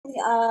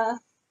are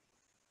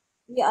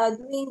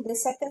doing the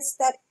second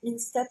step in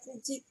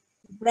strategic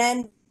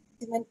brand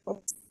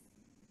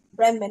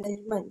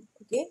management,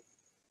 okay,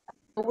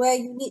 where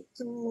you need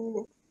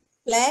to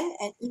plan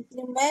and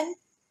implement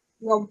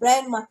your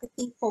brand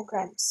marketing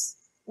programs.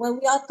 When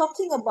we are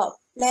talking about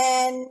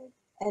plan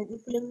and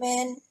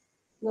implement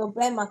your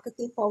brand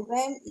marketing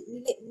program, it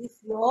relates with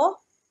your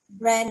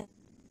brand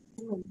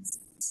elements.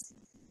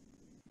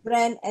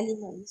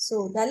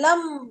 So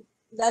dalam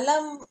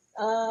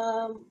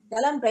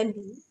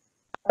branding,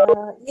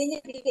 ianya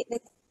relate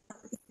dengan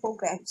marketing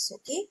programs,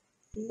 okay?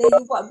 Bila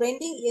you buat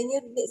branding, ianya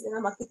relate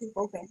dengan marketing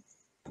program.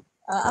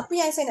 Apa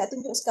yang saya nak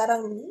tunjuk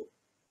sekarang ni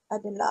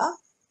adalah,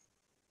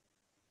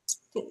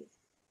 okay,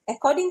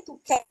 according to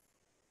CAP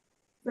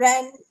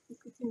brand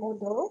equity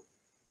model,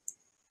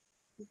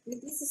 okay,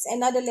 this is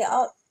another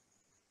layout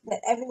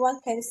that everyone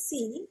can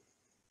see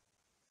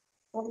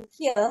from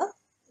here,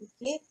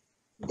 okay.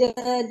 The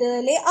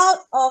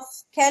layout of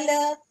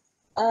Keller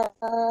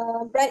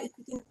brand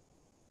equity,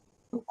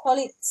 we call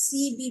it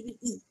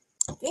CBBE,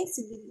 okay,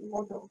 CBBE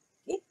model,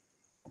 okay.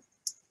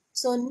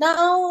 So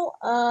now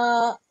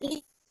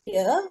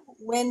here,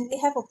 when we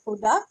have a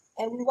product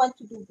and we want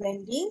to do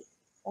branding,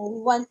 or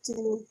we want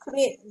to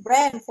create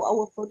brand for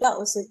our product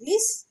or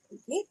service,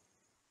 okay.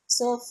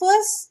 So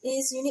first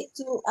is you need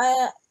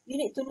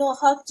to know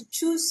how to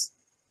choose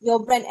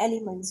your brand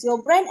elements.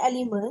 Your brand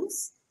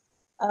elements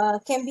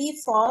can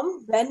be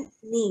from brand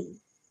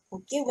name.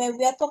 Okay, when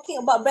we are talking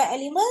about brand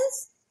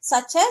elements,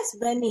 such as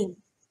brand name.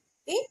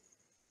 Okay,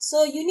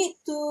 so you need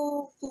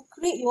to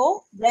create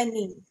your brand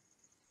name.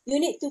 You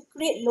need to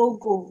create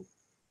logo.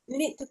 You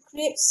need to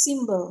create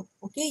symbol.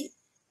 Okay,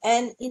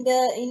 and in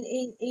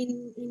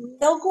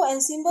logo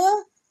and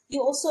symbol, you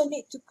also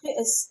need to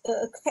create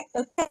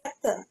a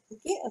character.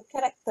 Okay, a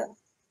character.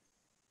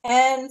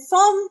 And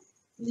from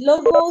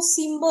logo,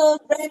 symbol,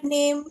 brand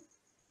name,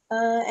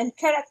 and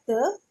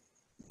character,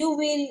 you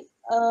will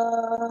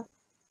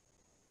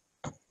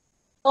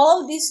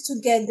all this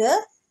together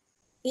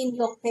in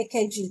your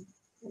packaging.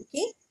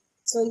 Okay,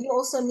 so you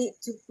also need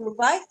to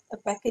provide a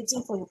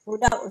packaging for your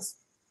products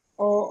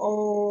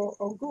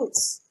or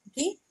goods.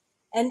 Okay,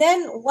 and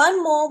then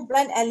one more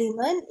brand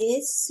element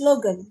is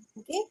slogan.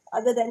 Okay,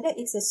 other than that,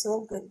 it's a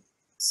slogan.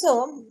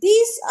 So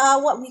these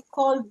are what we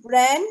call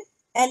brand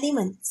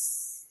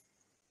elements.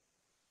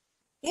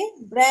 Okay,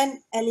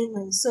 brand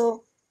elements.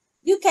 So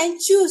you can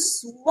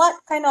choose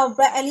what kind of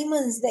brand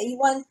elements that you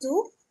want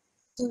to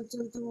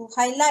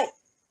highlight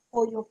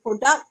for your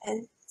product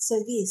and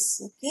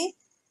service, okay,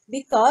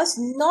 because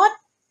not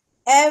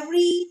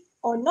every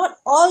or not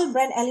all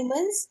brand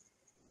elements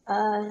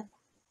that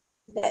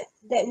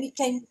we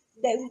can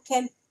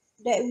create,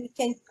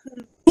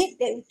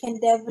 that we can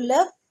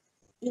develop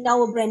in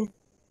our brand,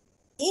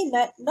 okay,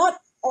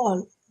 not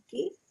all,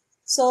 okay.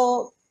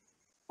 So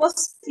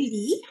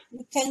possibly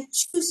we can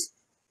choose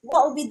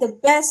what will be the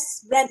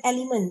best brand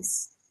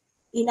elements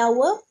in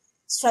our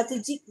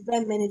strategic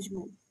brand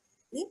management.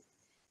 Okay?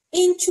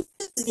 In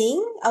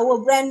choosing our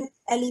brand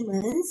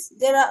elements,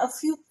 there are a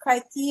few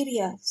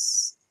criteria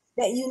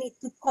that you need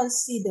to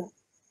consider.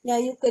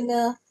 Yang you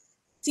kena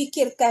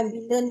fikirkan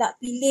bila nak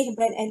pilih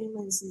brand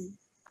elements ni.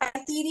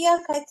 Criteria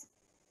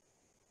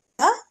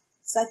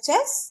such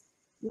as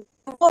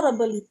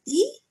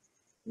memorability,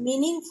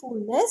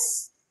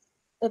 meaningfulness,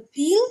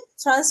 appeal,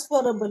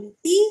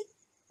 transferability,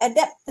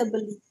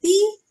 adaptability,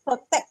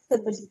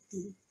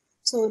 protectability.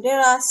 So there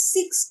are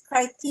 6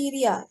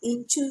 criteria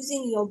in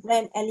choosing your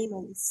brand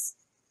elements.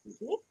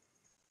 Okay.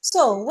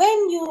 So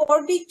when you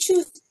already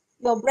choose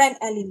your brand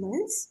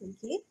elements,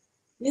 okay,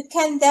 you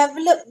can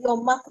develop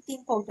your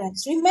marketing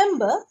programs.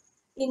 Remember,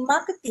 in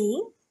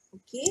marketing,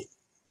 okay,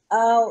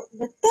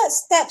 the third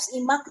steps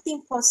in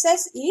marketing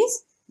process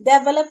is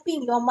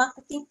developing your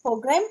marketing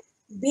program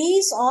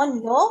based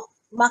on your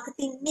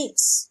marketing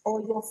mix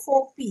or your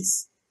 4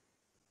 P's: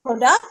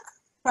 product,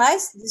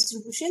 price,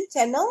 distribution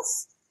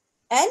channels,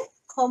 and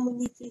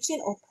communication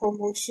or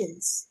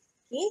promotions.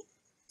 Okay,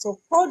 so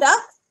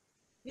product,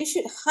 you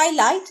should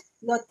highlight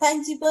your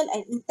tangible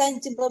and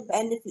intangible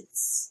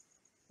benefits.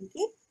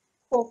 Okay,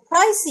 for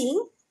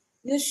pricing,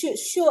 you should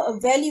show a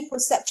value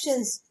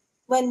perceptions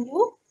when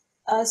you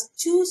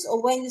choose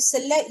or when you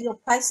select your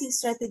pricing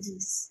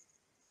strategies.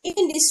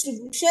 In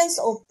distributions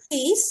or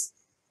place,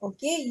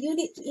 okay, you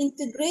need to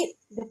integrate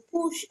the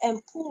push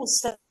and pull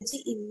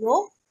strategy in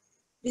your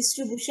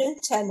distribution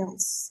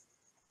channels.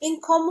 In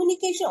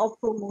communication or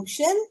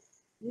promotion,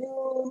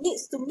 you need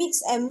to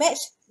mix and match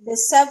the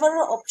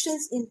several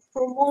options in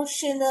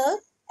promotional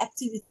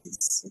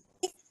activities.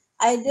 Okay?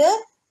 Either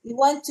you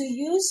want to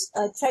use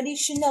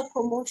traditional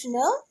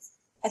promotional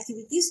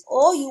activities,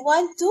 or you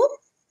want to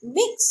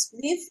mix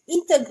with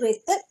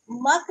integrated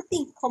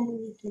marketing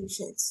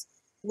communications,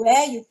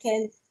 where you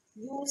can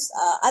use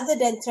other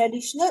than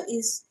traditional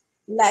is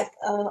like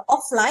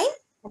offline.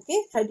 Okay,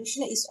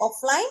 traditional is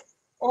offline,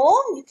 or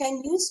you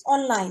can use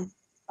online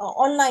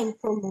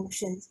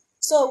promotions.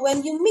 So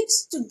when you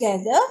mix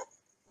together,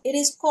 it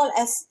is called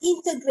as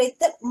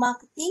integrated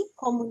marketing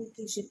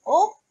communication,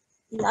 or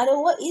in other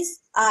words is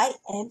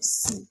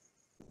IMC.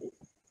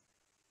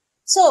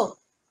 So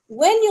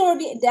when you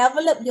already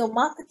develop your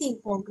marketing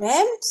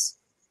programs,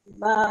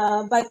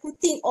 by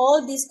putting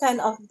all these kind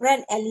of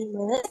brand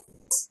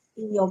elements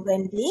in your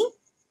branding,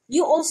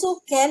 you also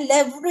can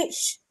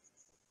leverage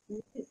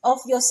of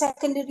your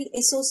secondary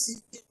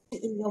association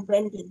in your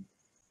branding.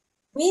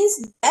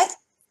 Means that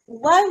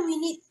why we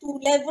need to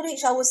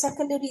leverage our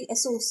secondary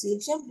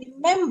association.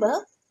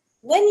 Remember,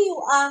 when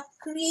you are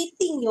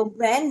creating your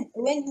brand,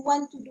 when you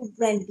want to do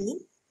branding,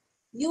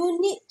 you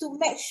need to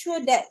make sure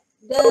that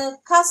the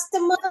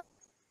customer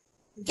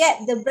get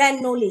the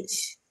brand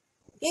knowledge.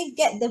 Okay,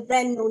 get the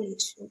brand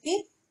knowledge.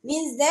 Okay,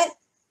 means that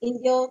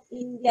in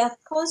their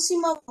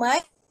consumer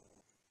mind,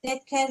 they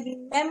can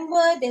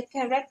remember, they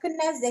can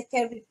recognize, they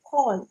can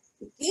recall.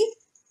 Okay,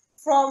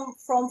 from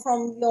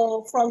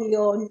the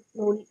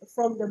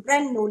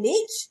brand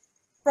knowledge,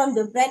 from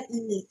the brand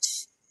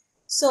image.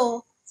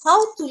 So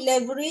how to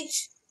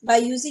leverage by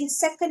using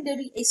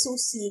secondary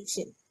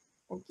association?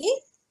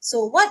 Okay,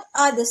 so what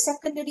are the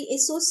secondary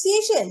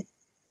association?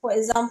 For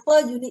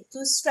example, you need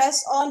to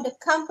stress on the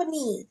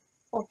company.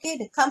 Okay,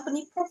 the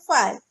company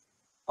profile.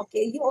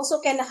 Okay, you also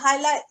can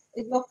highlight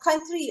your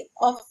country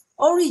of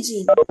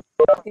origin.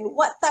 Okay,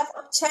 what type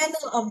of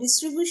channel of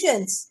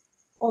distributions,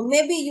 or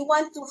maybe you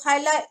want to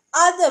highlight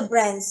other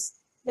brands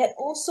that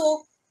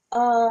also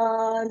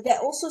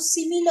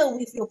similar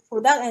with your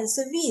product and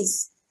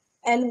service,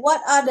 and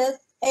what are the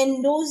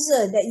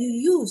endorser that you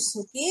use.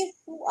 Okay,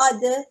 who are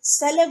the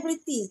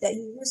celebrities that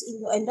you use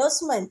in your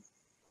endorsement,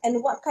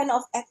 and what kind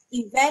of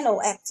event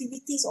or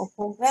activities or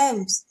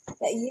programs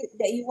that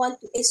you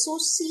want to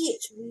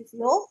associate with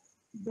your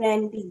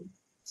branding.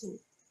 Okay,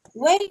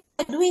 when you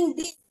are doing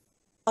this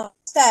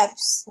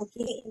steps,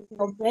 okay, in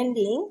your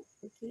branding,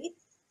 okay,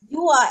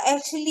 you are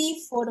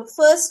actually, for the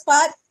first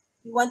part,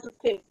 you want to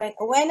create brand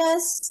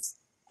awareness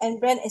and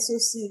brand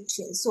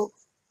association. So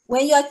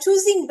when you are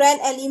choosing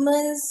brand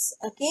elements,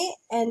 okay,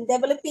 and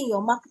developing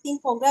your marketing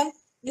program,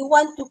 you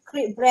want to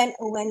create brand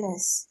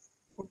awareness.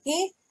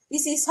 Okay,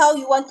 this is how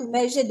you want to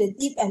measure the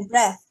depth and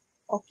breadth,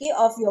 okay,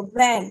 of your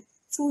brand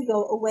through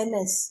your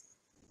awareness.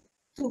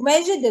 To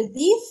measure the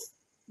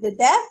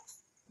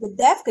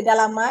depth,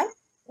 kedalaman,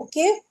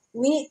 okay,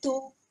 we need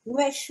to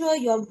make sure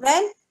your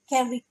brand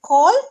can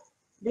recall,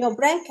 your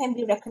brand can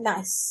be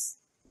recognized.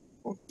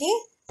 Okay,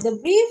 the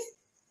brief,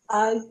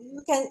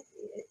 you can,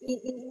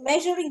 in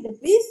measuring the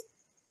brief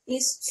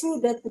is through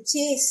the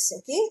purchase,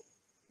 okay,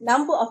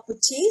 number of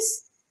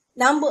purchase,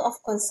 number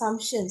of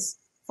consumptions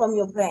from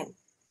your brand.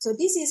 So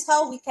this is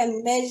how we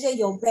can measure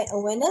your brand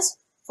awareness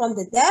from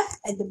the depth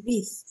and the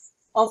brief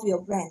of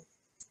your brand.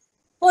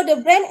 For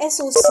the brand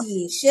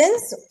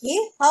associations, okay,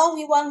 how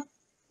we want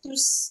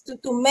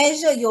to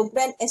measure your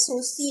brand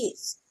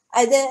associates.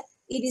 Either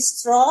it is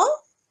strong,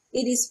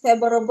 it is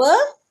favorable,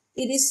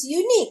 it is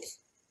unique.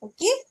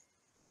 Okay,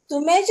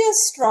 to measure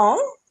strong,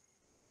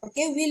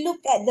 okay, we look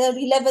at the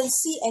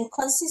relevancy and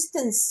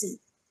consistency.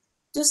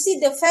 To see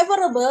the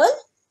favorable,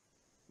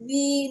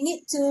 we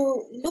need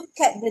to look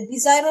at the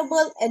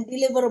desirable and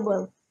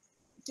deliverable.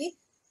 Okay,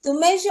 to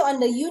measure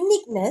on the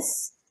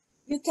uniqueness,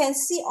 you can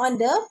see on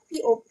the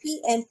POP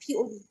and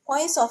POD,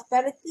 points of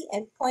parity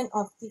and point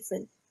of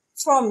difference.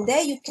 From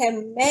there, you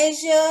can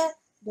measure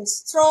the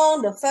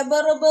strong, the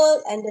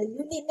favorable, and the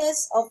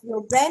uniqueness of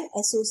your brand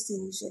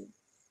association.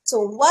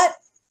 So what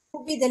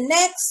would be the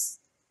next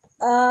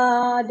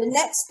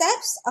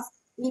steps of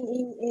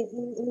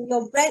in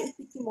your brand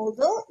equity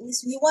model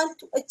is we want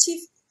to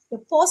achieve the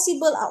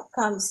possible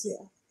outcomes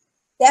here.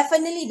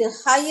 Definitely the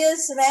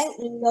highest rank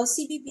in your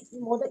CBPT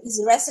model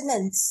is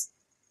resonance.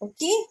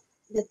 Okay,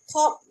 the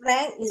top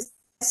rank is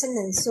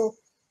resonance. So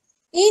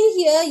in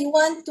here, you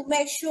want to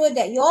make sure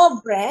that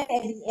your brand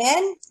at the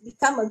end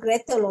become a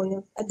greater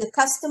loyalty, the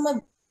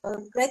customer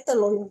greater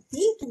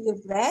loyalty to your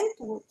brand,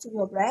 to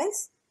your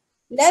brands,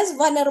 less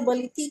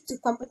vulnerability to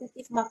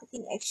competitive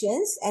marketing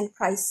actions and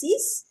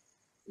crises,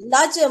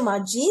 larger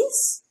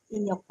margins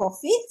in your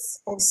profits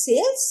or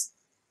sales,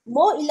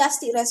 more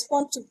elastic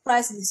response to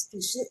price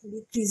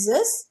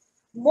decreases,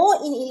 more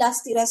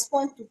inelastic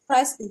response to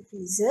price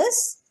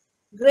decreases,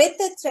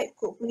 greater trade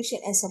cooperation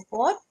and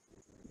support.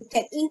 You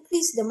can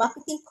increase the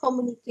marketing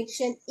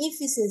communication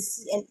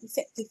efficiency and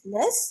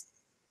effectiveness.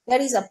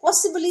 There is a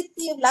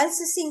possibility of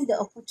licensing the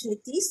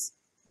opportunities,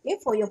 okay,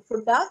 for your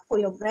product, for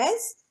your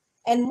brands,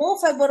 and more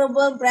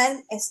favorable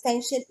brand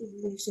extension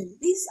evolution.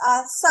 These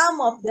are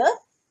some of the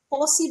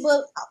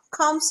possible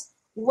outcomes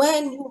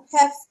when you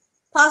have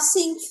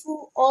passing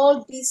through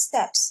all these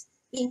steps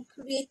in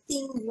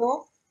creating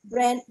your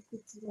brand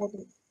equity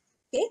model.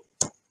 Okay,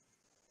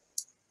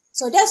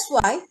 so that's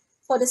why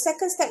for the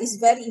second step is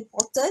very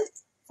important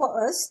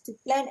for us to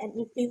plan and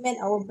implement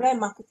our brand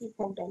marketing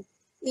program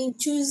in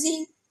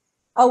choosing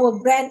our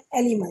brand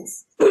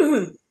elements.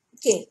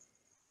 Okay,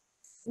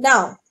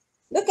 now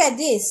look at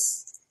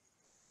this.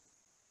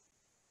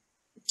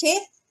 Okay,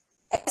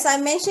 as I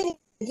mentioned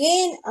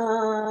again,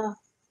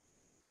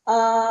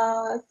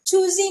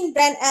 choosing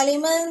brand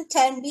element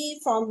can be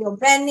from your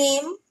brand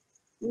name,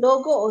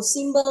 logo or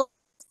symbol,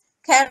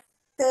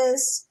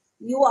 characters,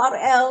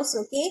 URLs,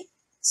 okay,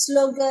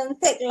 slogan,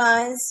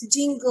 taglines,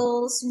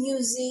 jingles,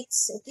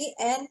 musics, okay,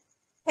 and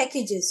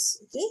packages,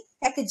 okay,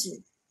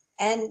 packaging.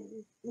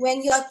 And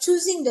when you are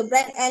choosing the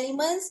brand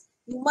elements,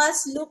 you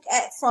must look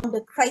at from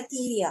the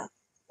criteria.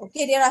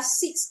 Okay, there are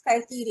 6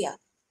 criteria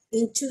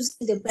in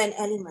choosing the brand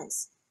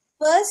elements.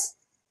 First,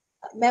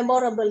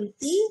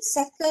 memorability.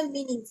 Second,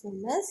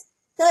 meaningfulness.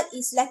 Third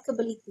is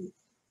likability.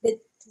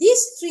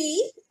 These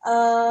 3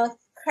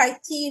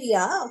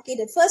 criteria, okay,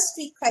 the first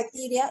 3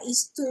 criteria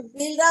is to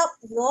build up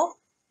your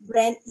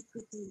brand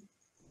equity.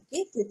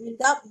 Okay, to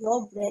build up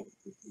your brand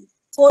equity.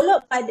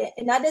 Followed by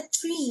another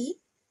 3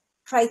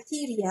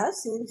 criteria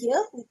in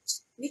here,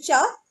 which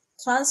are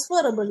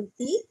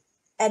transferability,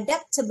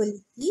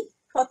 adaptability,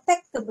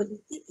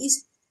 protectability,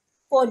 is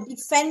for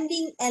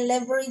defending and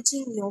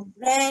leveraging your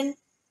brand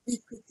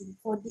equity,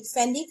 for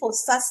defending, for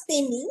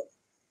sustaining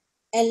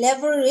and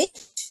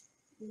leverage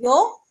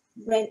your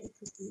brand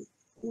equity.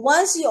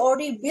 Once you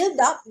already build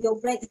up your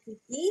brand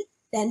equity,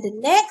 then the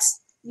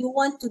next you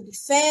want to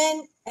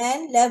defend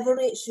and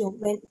leverage your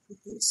brand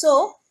equity.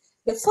 So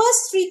the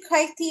first 3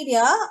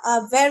 criteria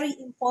are very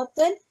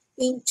important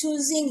in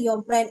choosing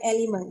your brand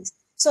elements.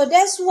 So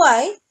that's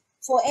why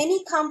for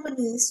any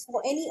companies,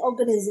 for any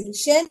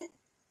organization,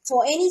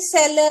 for any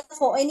seller,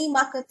 for any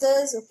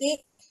marketers,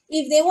 okay,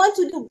 if they want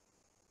to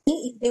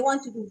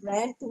do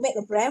brand, to make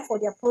a brand for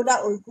their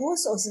product or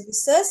goods or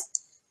services,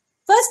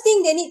 first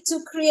thing they need to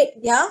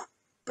create their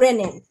brand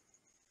name.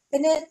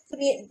 Kena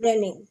create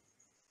brand name,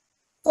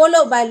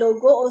 followed by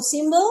logo or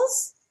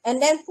symbols,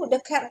 and then put the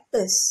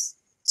characters.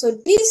 So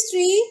these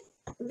 3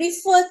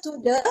 refer to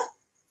the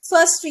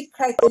first 3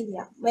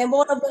 criteria: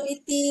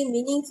 memorability,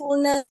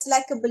 meaningfulness,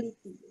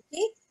 likability.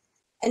 Okay,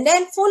 and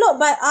then followed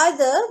by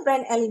other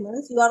brand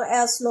elements,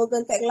 URL,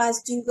 slogan,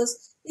 taglines, jingles.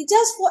 It's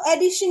just for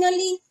additional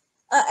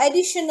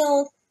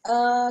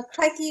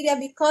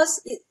criteria because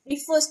it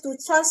refers to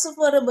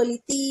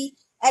transferability,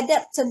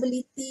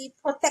 adaptability,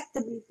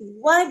 protectability.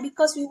 Why?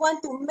 Because we want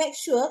to make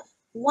sure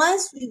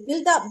once we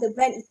build up the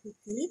brand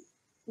equity,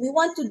 we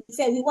want to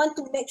defend, we want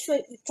to make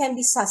sure it can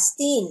be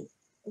sustained.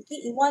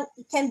 Okay,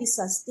 it can be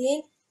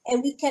sustained,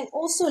 and we can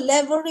also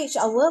leverage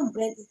our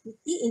brand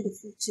equity in the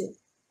future.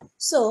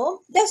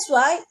 So that's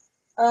why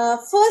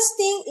first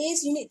thing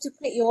is you need to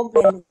create your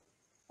brand,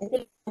 and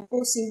then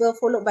logo, symbol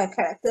followed by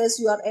characters,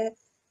 URL.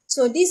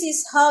 So this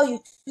is how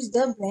you choose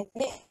the brand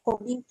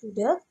according to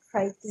the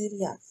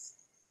criteria.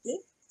 Okay.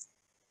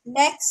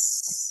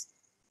 Next,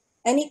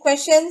 any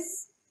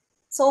questions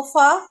so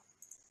far?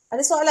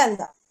 Ada soalan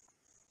tak?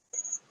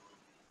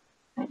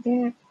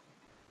 Ada.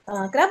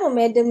 Kenapa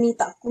madam ni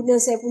tak guna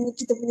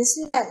kita punya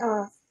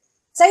slide?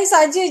 Saya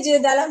saja je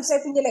dalam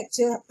saya punya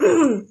lecture.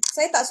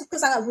 Saya tak suka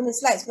sangat guna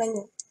slide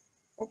sebenarnya.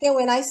 Okay,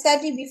 when I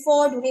study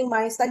before, during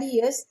my study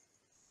years,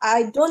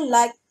 I don't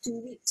like to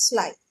read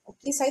slide.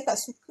 Okay, saya tak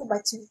suka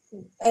baca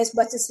buku,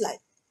 baca slide.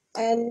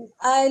 And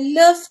I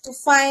love to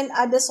find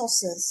other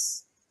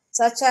sources,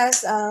 such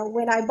as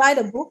when I buy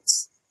the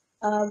books,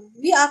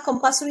 we are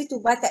compulsory to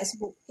buy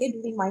textbook. Okay,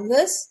 during my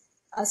years,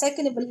 saya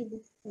kena beli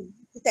buku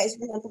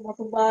textbook yang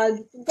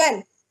tebal-tebal gitu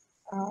kan.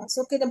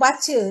 So kena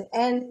baca,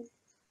 and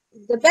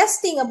the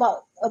best thing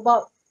about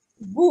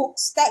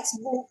books,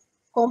 textbook,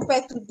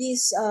 compared to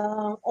this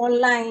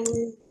online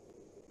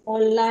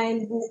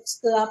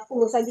books ke apa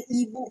saja,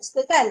 e-books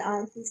ke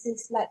kan. This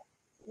is like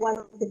one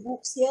of the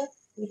books here.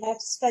 We have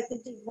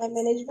strategic brand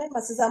management.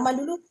 Masa zaman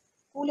dulu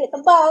kulit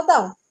tebal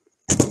tau.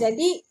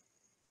 Jadi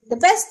the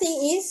best thing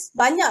is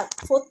banyak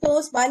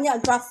photos,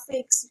 banyak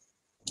graphics,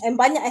 and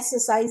banyak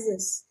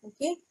exercises.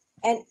 Okay,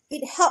 and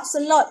it helps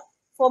a lot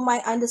for my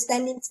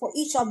understanding for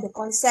each of the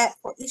concept,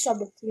 for each of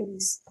the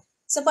theories.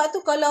 Sebab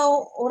tu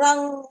kalau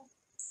orang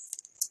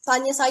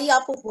tanya saya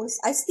apa pun,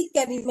 I still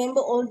can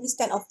remember all these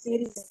kind of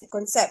theories and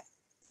concept.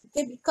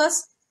 Okay,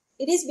 because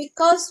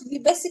we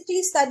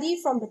basically study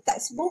from the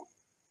textbook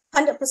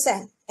 100%,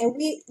 and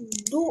we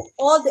do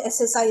all the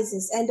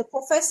exercises, and the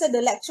professor,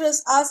 the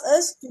lecturers ask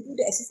us to do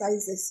the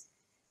exercises.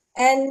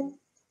 And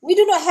we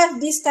do not have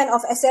this kind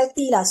of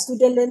SLT lah,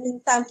 student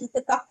learning time,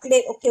 kita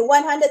calculate, okay,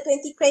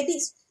 120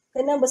 credits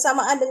kena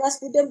bersamaan dengan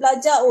student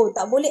belajar,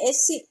 tak boleh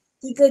exceed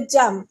 3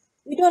 jam.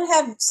 We don't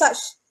have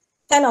such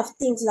kind of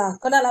things lah.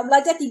 Kalau nak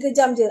belajar 3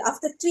 jam je,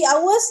 after 3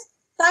 hours,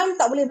 time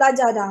tak boleh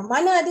belajar dah.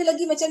 Mana ada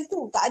lagi macam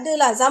tu? Tak ada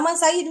lah. Zaman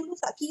saya dulu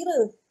tak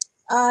kira.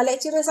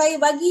 Lecturer saya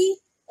bagi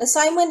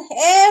assignment,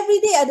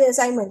 everyday ada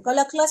assignment.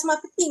 Kalau kelas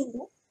marketing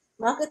tu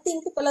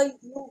kalau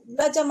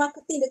belajar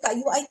marketing dekat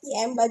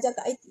UiTM, belajar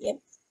kat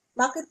ITM,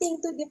 marketing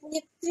tu dia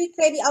punya 3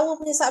 credit hour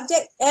punya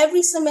subject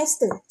every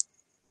semester.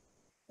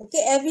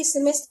 Okay, every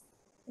semester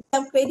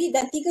jam kredit,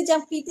 dan 3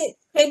 jam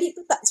kredit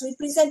tu tak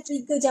represent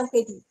 3 jam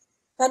kredit.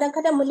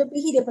 Kadang-kadang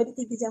melebihi daripada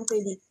 3 jam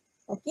kredit.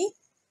 Okay.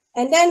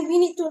 And then we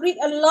need to read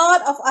a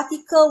lot of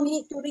article, we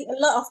need to read a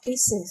lot of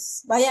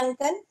cases.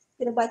 Bayangkan,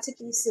 kena baca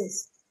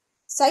cases.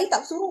 Saya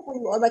tak suruh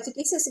pun baca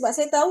cases sebab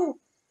saya tahu.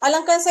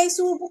 Alangkah saya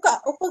suruh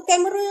open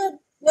camera,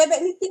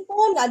 Webex meeting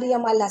pun ada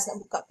yang malas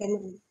nak buka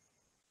kamera.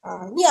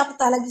 Ni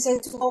apatah lagi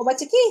saya suruh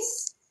baca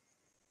case.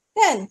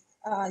 Kan?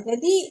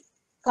 Jadi,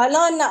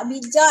 Kalau nak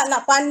bijak,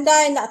 nak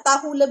pandai, nak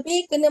tahu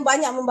lebih, kena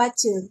banyak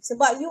membaca.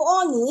 Sebab you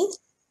all ni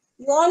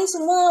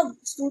semua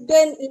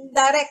student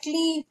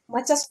indirectly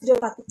macam student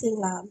marketing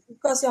lah.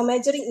 Because you're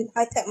majoring in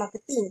high-tech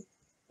marketing.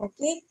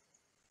 Okay.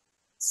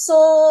 So,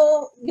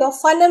 your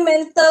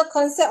fundamental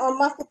concept of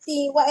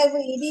marketing, whatever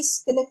it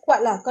is, kena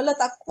kuat lah. Kalau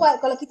tak kuat,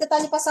 kalau kita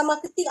tanya pasal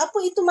marketing, apa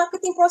itu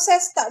marketing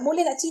proses, tak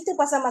boleh nak cerita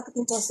pasal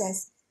marketing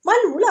proses.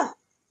 Malulah.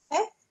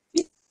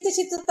 Kita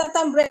cerita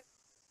tentang brand,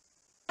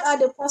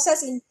 ada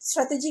proses in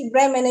strategic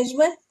brand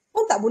management,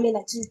 pun tak boleh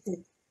nak cerita.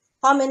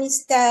 How many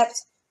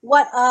steps,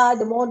 what are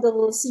the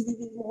models,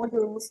 CBB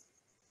models.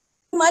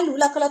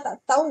 Malulah kalau tak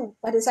tahu.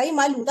 Pada saya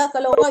malulah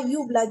kalau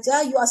you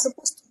belajar, you are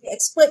supposed to be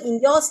expert in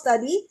your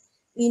study,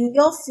 in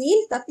your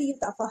field, tapi you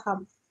tak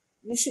faham.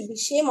 You should be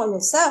shame on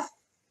yourself.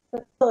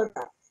 Betul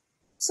tak?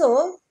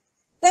 So,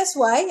 that's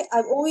why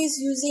I'm always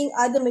using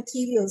other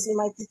materials in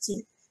my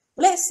teaching.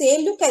 Let's say,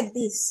 look at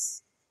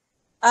this.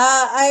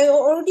 I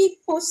already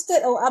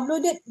posted or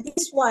uploaded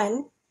this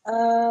one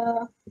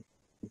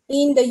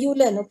in the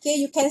ULearn. Okay,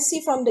 you can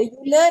see from the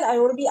ULearn, I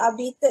already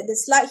updated the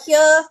slide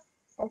here.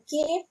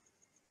 Okay,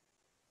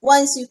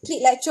 once you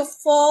click lecture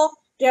 4,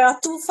 there are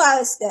 2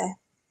 files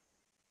there.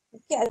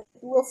 Okay,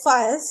 2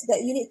 files that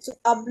you need to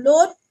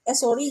upload.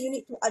 You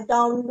need to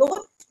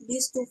download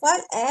these 2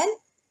 files and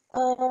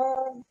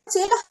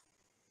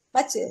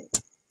baca.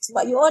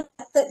 Sebab you all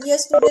third year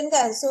student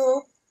kan,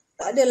 so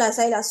tak adalah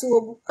saya nak suruh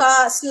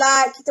buka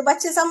slide, kita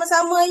baca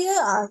sama-sama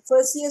ya.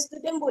 First year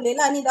student boleh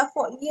lah, ni dah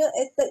fourth year,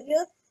 third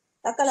year,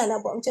 takkanlah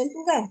nak buat macam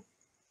tu kan.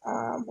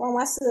 Buang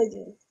masa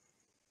je.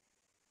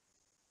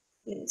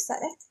 Okay, start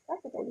Apa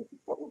tak boleh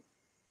tutup ni.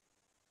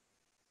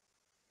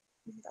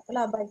 Tak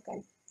apalah,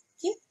 abaikan.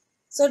 Okay,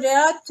 so there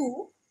are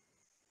two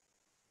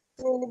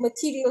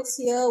materials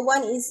here.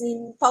 One is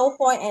in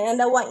PowerPoint and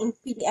another one in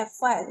PDF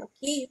file.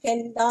 Okay, you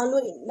can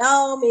download it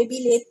now,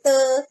 maybe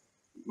later,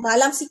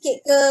 malam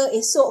sikit ke,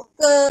 esok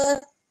ke,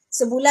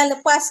 sebulan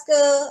lepas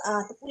ke,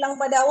 terpulang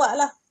pada awak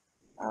lah.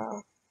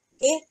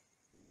 Okay,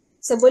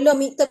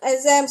 sebelum midterm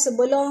exam,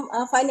 sebelum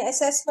final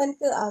assessment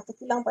ke,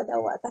 terpulang pada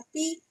awak.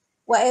 Tapi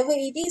whatever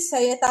it is,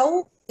 saya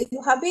tahu if you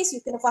habis, you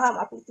kena faham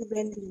apa itu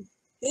branding.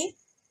 Okay,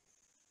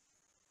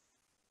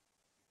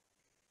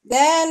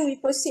 then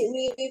we proceed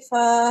with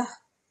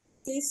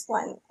this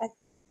one.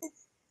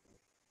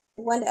 The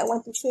one that I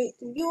want to show it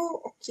to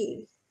you.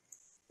 Okay,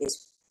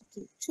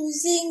 okay.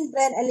 Choosing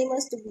brand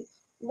elements to be.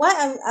 Why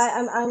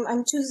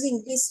I'm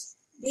choosing this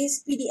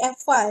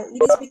PDF file? It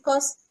is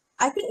because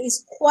I think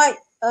it's quite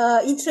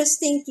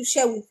interesting to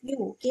share with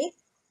you. Okay,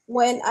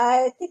 when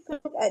I take a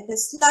look at the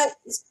slide,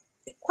 it's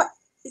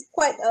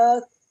quite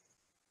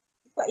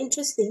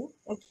interesting.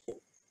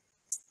 Okay,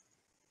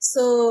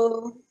 so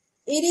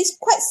it is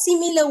quite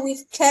similar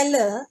with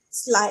Keller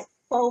slide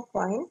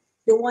PowerPoint,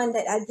 the one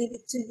that I give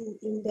it to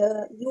you in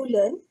the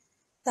ULearn,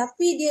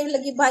 tapi dia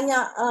lagi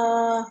banyak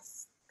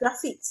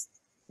graphics,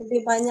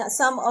 lebih banyak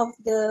some of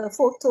the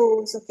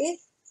photos, okay,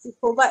 to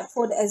provide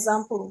for the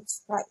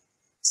examples, right?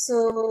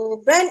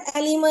 So brand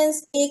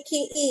elements,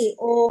 aka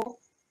or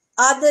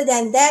other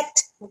than that,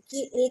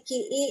 okay,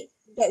 aka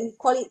that we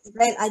call it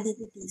brand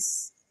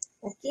identities,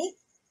 okay,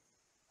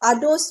 are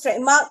those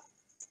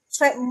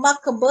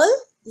trademarkable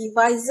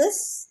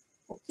devices.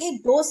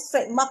 Okay, those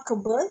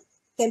trademarkable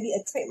can be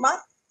a trademark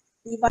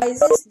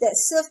devices that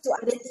serve to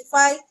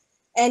identify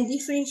and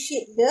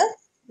differentiate the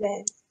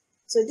brand.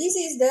 So this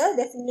is the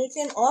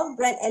definition of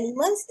brand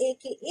elements,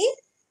 aka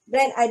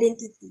brand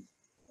identity.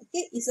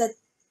 Okay, it's a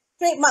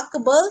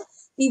trademarkable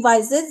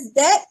devices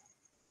that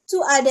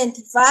to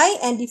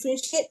identify and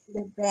differentiate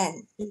the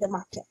brand in the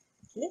market.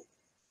 Okay,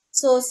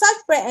 so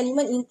such brand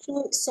element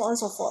include so on and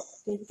so forth.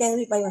 Okay, you can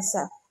read by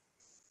yourself.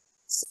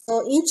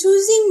 So in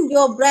choosing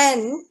your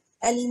brand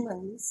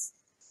elements,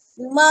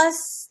 you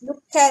must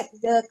look at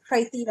the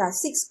criteria,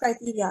 6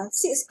 criteria.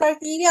 6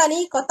 criteria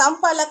ni kau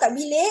tampal lah kat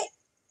bilik.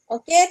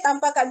 Okay,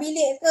 tampal kat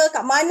bilik ke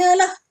kat mana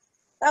lah.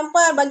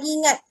 Tampal bagi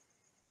ingat.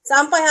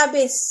 Sampai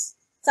habis.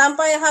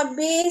 Sampai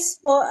habis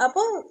for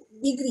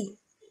degree.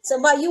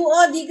 Sebab you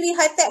all degree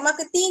high-tech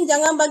marketing,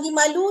 jangan bagi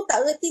malu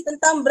tak reti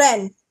tentang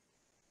brand.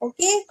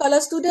 Okay, kalau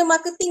student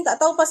marketing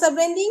tak tahu pasal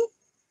branding,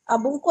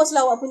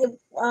 bungkuslah awak punya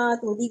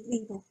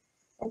degree tu.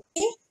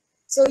 Okay,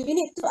 so you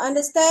need to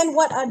understand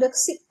what are the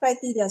 6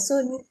 criteria. So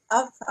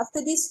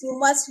after this, you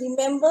must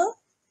remember,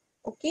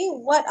 okay,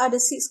 what are the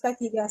 6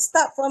 criteria.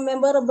 Start from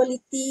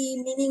memorability,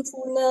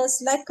 meaningfulness,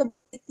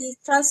 likability,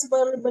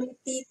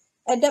 transferability,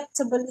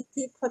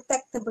 adaptability,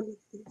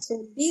 protectability.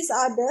 So these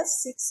are the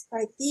 6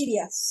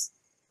 criteria.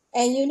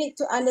 And you need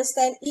to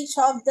understand each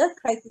of the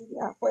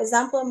criteria. For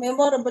example,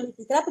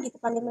 memorability. Kenapa kita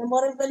panggil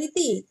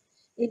memorability?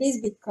 It is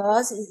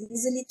because it's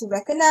easily to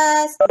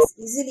recognize, it's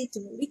easily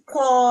to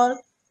recall.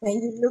 When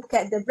you look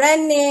at the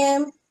brand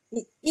name,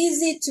 it's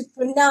easy to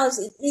pronounce,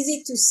 it's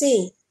easy to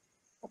say.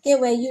 Okay,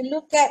 when you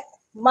look at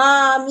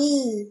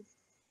Mommy,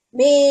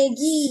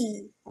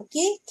 Maggie,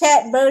 okay,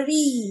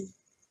 Cadbury,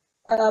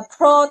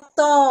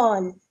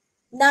 Proton,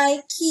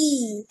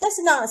 Nike, kan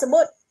senang nak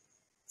sebut,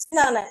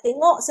 senang nak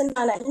tengok,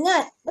 senang nak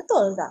ingat,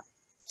 betul tak?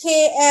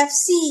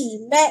 KFC,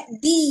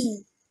 McD.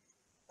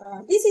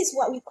 This is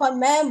what we call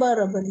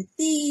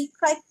memorability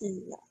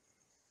criteria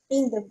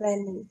in the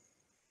brand name.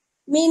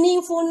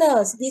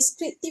 Meaningfulness,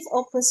 descriptive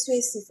or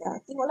persuasive.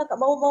 Tengoklah kat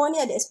bawah-bawah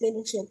ni ada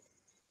explanation.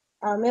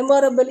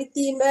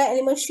 Memorability, brand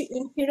element should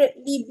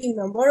inherently be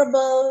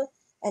memorable.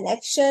 An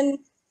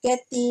action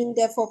getting,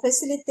 therefore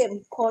facilitate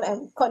recall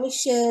and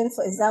recognition.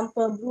 For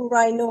example, Blue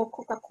Rhino,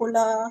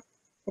 Coca-Cola.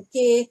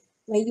 Okay,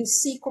 when you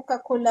see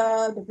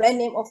Coca-Cola, the brand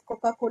name of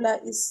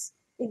Coca-Cola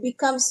it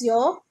becomes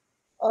your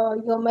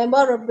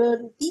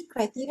memorability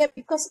criteria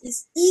because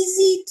it's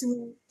easy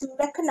to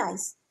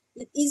recognize.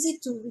 It's easy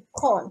to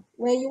recall.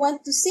 When you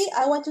want to say,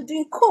 I want to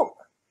drink Coke.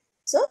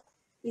 So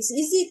it's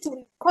easy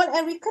to recall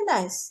and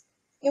recognize.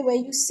 Okay,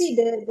 when you see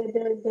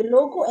the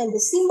logo and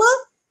the symbol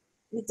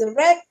with the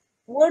red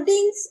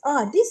wordings,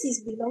 this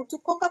is belong to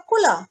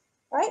Coca-Cola,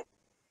 right?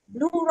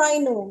 Blue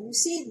Rhino. You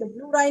see the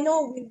Blue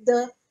Rhino with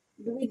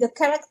the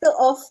character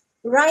of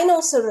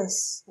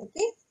rhinoceros.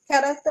 Okay,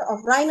 character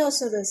of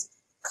rhinoceros.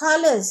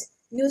 Colors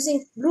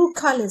using blue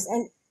colors,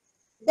 and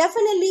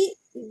definitely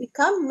it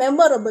become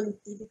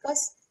memorability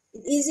because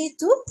it's easy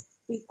to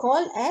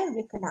recall and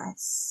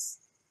recognize.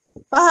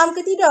 Faham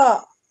ke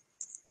tidak?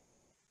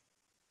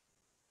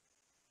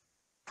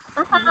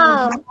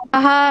 Faham.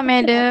 Faham,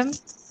 madam.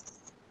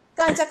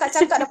 Kan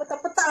cakap-cakap dah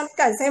petang-petang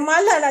kan. Saya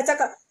malas nak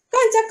cakap.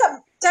 Kan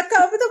cakap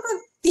apa tu kan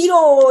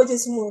tidur je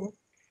semua.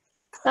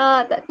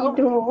 Tak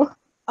tidur.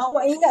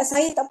 Awak ingat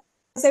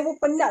saya pun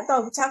penat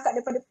tau cakap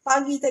daripada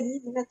pagi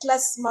tadi dengan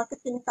kelas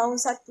marketing tahun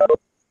 1.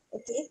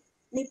 Okay.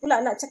 Ni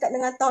pula nak cakap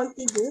dengan tahun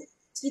 3.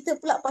 Cerita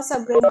pula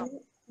pasal branding.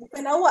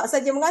 Bukan awak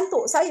saja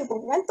mengantuk. Saya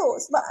pun mengantuk.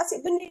 Sebab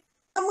asyik benda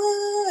sama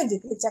je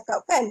kena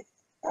cakap kan.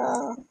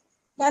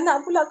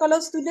 Anak pula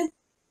kalau student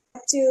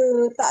baca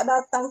tak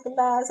datang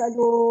kelas.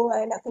 Aduh,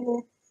 I nak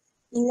kena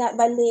ingat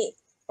balik.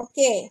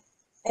 Okay.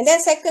 And then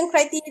second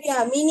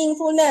criteria,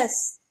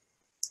 meaningfulness.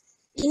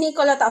 Ini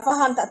kalau tak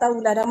faham, tak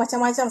tahulah. Dah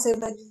macam-macam saya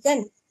bagi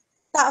kan.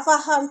 Tak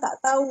faham, tak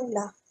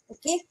tahulah.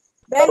 Okay.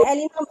 Brand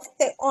element must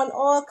take on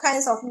all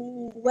kinds of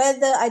meaning,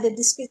 whether either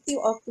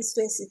descriptive or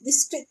persuasive.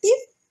 Descriptive,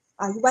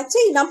 you baca,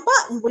 you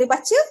nampak, you boleh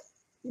baca,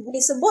 you boleh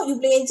sebut, you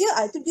boleh eja,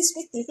 itu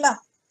descriptive lah.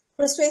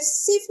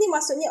 Persuasive ni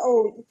maksudnya,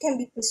 you can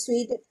be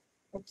persuaded.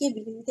 Okay,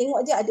 bila you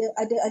tengok je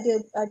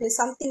ada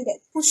something that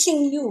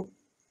pushing you,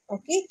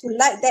 okay, to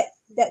like that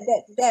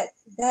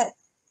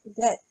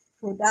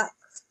product,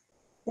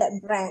 that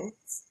brand.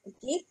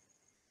 Okay.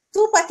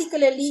 Two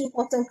particularly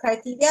important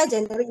criteria: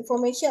 generate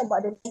information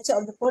about the nature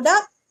of the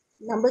product.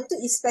 Number 2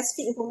 is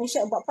specific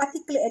information about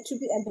particular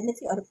attribute and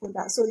benefit of the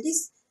product. So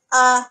these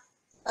are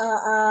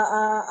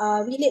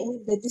relate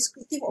with the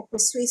descriptive or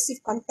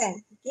persuasive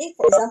content. Okay,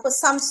 for example,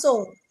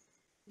 Samsung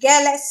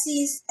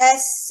Galaxy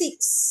S6.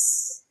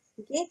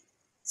 Okay,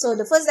 so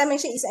the first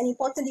dimension is an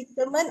important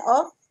determinant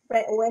of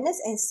brand awareness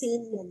and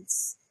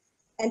salience,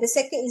 and the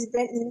second is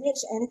brand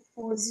image and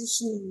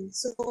positioning.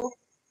 So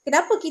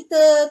kenapa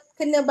kita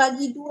kena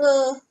bagi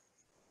dua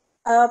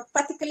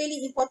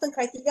particularly important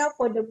criteria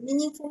for the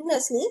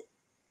meaningfulness ni?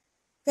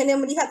 Kena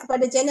melihat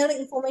kepada general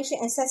information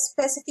and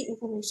specific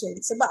information.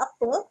 Sebab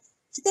apa?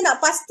 Kita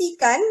nak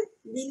pastikan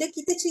bila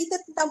kita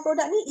cerita tentang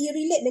produk ni, ia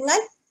relate dengan,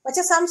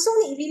 macam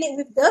Samsung ni, relate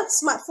with the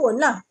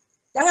smartphone lah.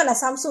 Janganlah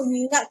Samsung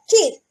you ingat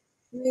cake,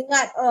 you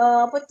ingat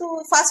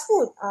fast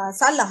food.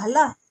 Salah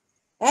lah.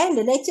 And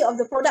the nature of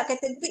the product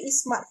category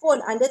is smartphone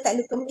under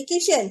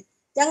telecommunication.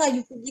 Jangan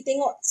you pergi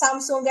tengok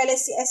Samsung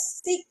Galaxy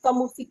S6,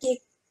 kamu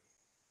fikir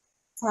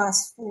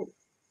fast food.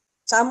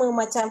 Sama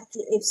macam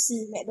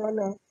KFC,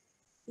 McDonald.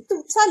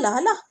 Itu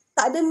salah lah.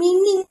 Tak ada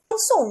meaning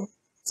langsung.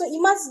 So it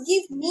must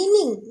give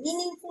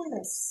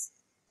meaningfulness.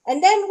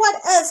 And then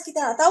what else kita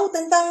nak tahu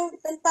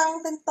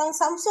tentang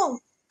Samsung?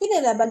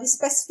 Kenalah bagi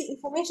specific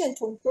information.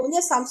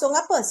 Contohnya Samsung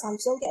apa?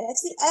 Samsung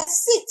Galaxy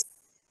S6.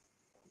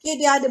 Okay,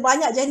 dia ada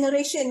banyak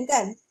generation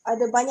kan?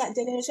 Ada banyak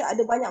generation,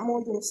 ada banyak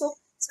model. So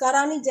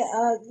sekarang ni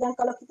yang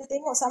kalau kita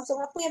tengok Samsung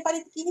apa yang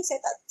paling terkini, saya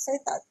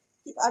tak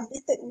keep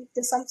updated with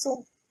the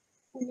Samsung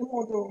punya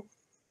model.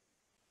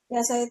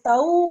 Yang saya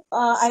tahu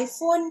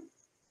iPhone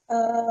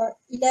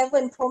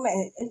 11 Pro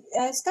Max.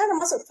 Sekarang dah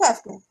masuk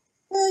 12 tu.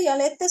 Yang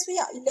latest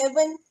punya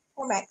 11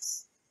 Pro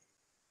Max.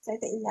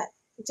 Saya tak ingat.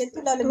 Macam tu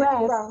lah lebih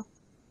kurang.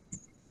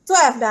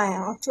 12 dah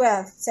ya.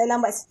 12. Saya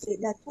lambat sikit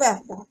dah.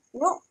 12 dah.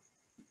 Tengok.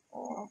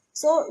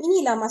 So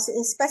inilah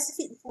maksudnya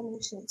specific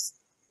informations.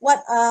 What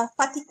are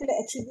particular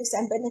attributes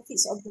and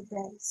benefits of the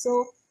brand.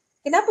 So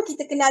kenapa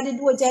kita kena ada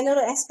dua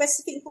general and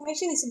specific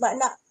information ni? Sebab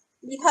nak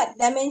lihat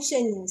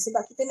dimension ni.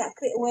 Sebab kita nak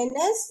create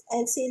awareness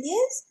and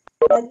salience.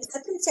 Lagi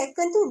satu,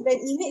 second tu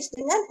brand image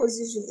dengan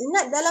position.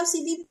 Ingat dalam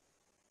CBB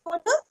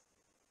model,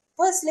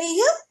 first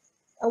layer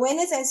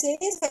awareness and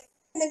salience,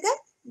 second dengan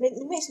brand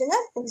image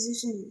dengan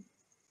positioning.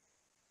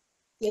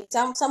 Okay,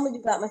 sama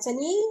juga macam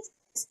ni.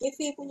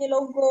 Cafe punya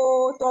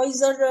logo,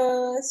 Toys R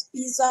Us,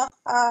 Pizza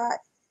Hut.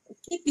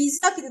 Okay,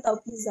 pizza kita tahu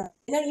pizza.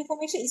 General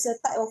information is a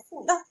type of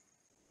food lah.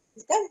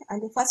 Kan?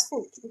 Ada fast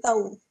food, kita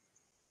tahu.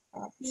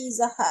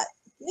 Pizza Hut.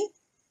 Okay.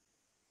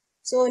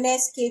 So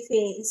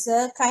Nescafe is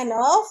a kind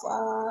of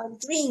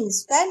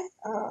drinks kan?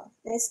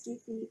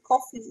 Nescafe,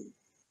 coffee,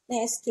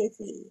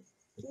 Nescafe.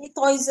 Okay,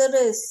 Toys R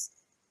Us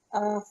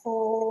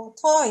for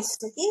toys,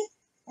 okay?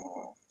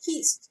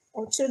 Kids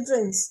or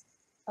children's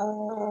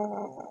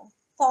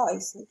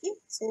toys, okay?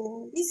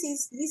 So this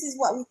is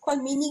what we call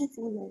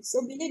meaningfulness.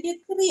 So bila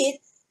dia create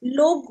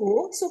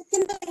logo, so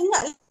kena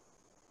ingat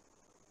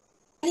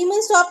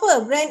elements tu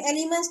apa? Brand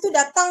elements tu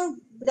datang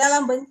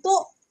dalam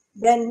bentuk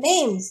brand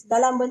names,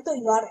 dalam bentuk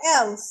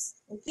URLs.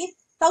 Okay.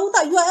 Tahu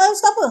tak URLs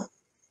tu apa?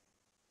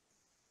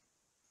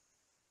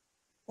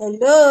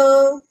 Hello.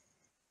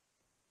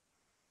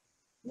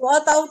 You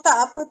all tahu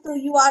tak apa tu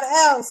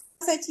URLs?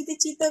 Saya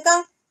cerita-cerita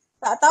kan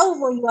tak tahu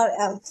pun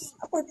URLs.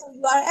 Apa tu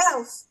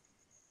URLs?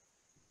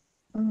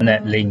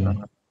 Net link.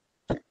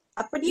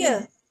 Apa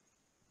dia?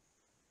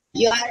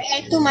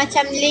 URL tu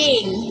macam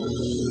link.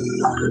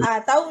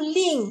 Tahu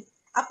link.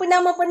 Apa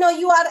nama penuh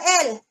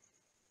URL?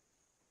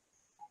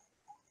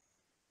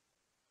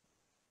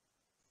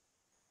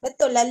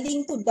 Betul lah,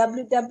 link tu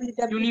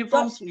www.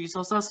 Uniforms,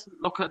 resources,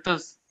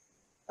 locators.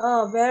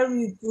 Oh,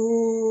 very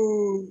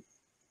good.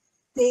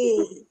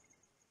 Okay.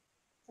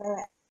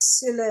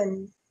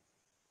 Excellent.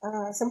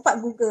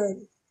 Sempat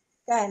Google.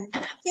 Kan?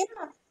 Okay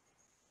lah.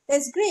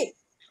 That's great.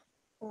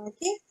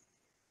 Okay.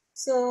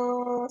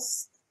 So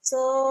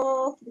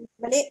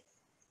balik.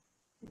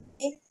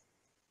 Okay.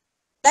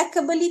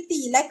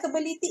 Likability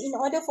in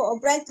order for a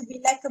brand to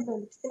be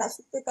likable. Kita nak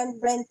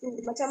sukakan brand tu.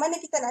 Macam mana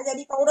kita nak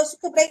jadikan orang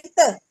suka brand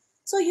kita?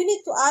 So you need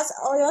to ask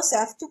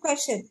yourself two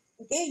questions.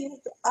 Okay, you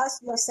need to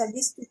ask yourself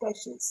these two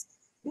questions.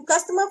 Do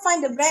customer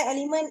find the brand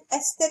element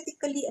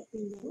aesthetically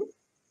appealing?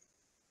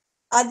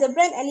 Are the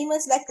brand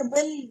elements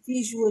likable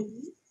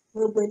visually,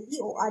 verbally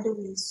or other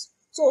ways?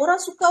 So orang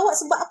suka awak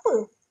sebab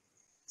apa?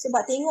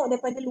 Sebab tengok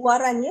daripada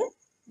luarannya,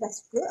 dah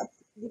suka,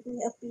 dia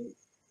punya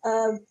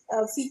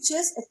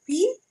features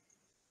appeal,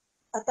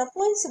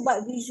 ataupun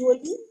sebab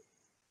visually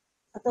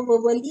atau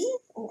verbally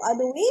or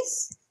other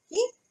ways.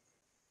 Okay.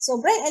 So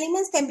brand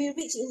elements can be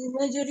rich in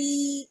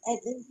imagery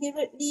and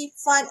inherently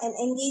fun and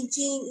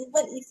engaging,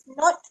 even if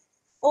not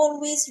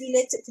always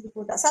related to the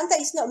product.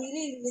 Sometimes it's not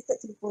really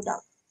related to the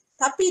product.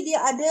 Tapi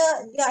dia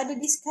ada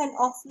this kind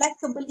of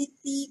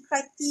likability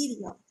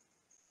criteria.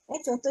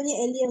 Contohnya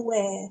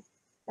Alienware.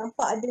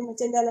 Nampak ada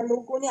macam dalam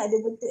logo ni ada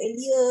bentuk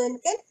alien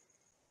kan?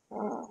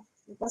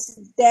 Lepas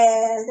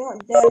Dell,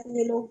 tengok Dell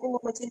punya logo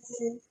macam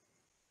ni.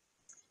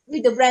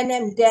 With the brand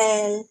name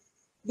Dell,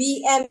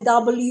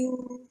 BMW,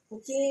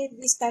 okay,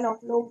 this kind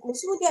of logo.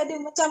 So dia ada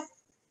macam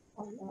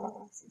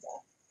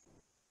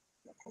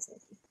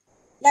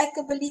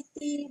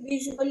likability,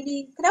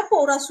 visually. Kenapa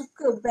orang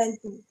suka brand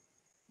tu?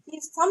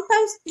 Okay,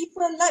 sometimes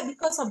people like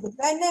because of the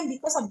brand name,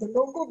 because of the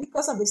logo,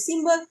 because of the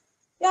symbol.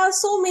 There are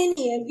so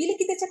many. Bila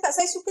kita cakap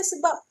saya suka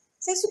sebab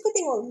saya suka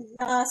tengok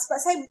sebab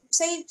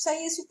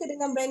saya suka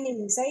dengan brand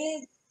name ni.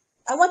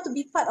 I want to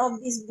be part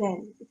of this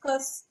brand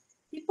because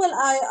people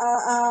are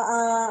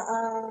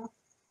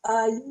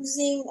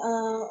using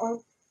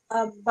or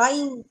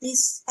buying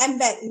this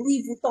handbag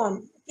Louis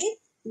Vuitton. Okay,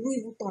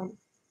 Louis Vuitton.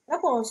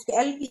 Kenapa orang suka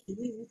LV?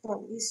 Louis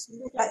Vuitton is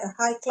look like a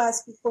high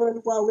class people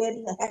who are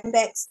wearing a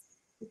handbags.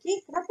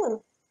 Okay, kenapa?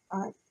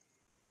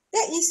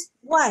 That is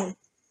why.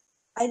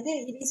 Either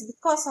it is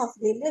because of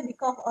the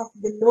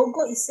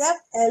logo itself,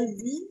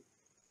 LV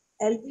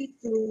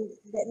to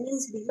that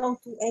means belong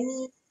to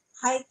any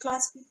high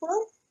class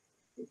people,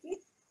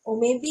 okay?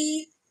 Or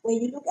maybe when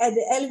you look at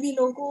the LV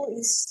logo,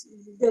 is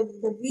the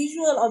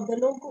visual of the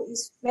logo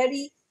is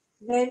very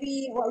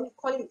what we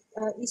call it.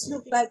 It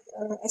look like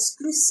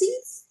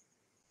exclusive,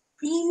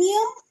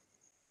 premium.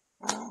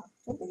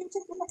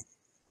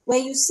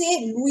 When you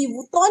say Louis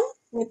Vuitton,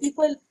 when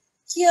people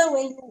hear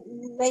when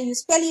you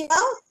spell it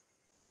out.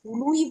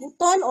 Louis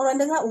Vuitton,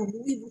 orang dengar,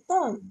 Louis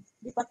Vuitton.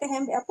 Dia pakai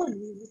handbag apa?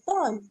 Louis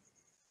Vuitton.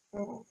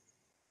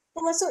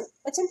 Maksud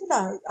macam tu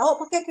lah.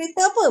 Awak pakai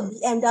kereta apa?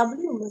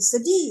 BMW,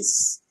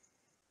 Mercedes.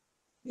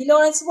 Bila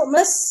orang sebut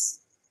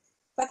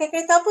pakai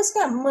kereta apa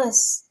sekarang? Merc.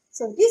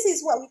 So this is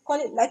what we call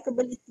it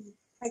likability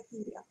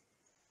criteria.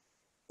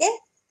 Okay?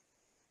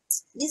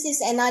 This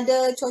is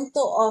another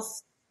contoh of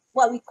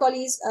what we call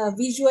is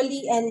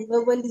visually and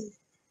verbally.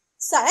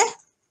 Start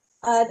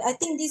I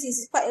think this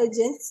is quite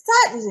urgent.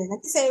 Start je.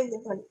 Nanti saya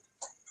balik.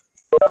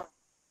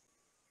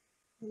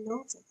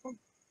 Hello.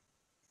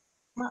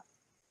 Mak.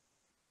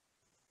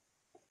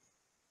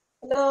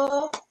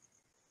 Hello.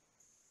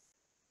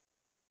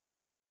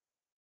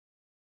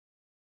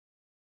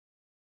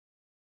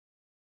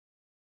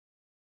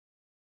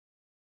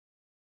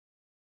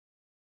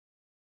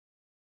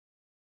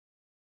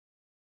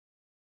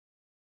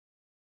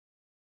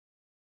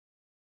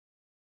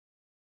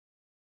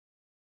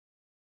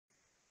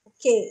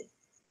 Okay.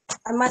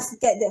 I must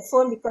get that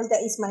phone because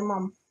that is my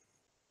mom.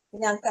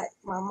 Kena angkat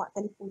mak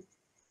telefon.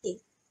 Okay.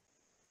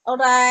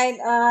 Alright.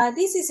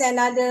 This is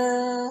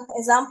another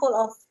example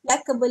of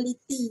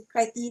likability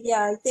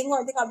criteria.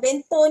 Tengok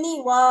bento ni.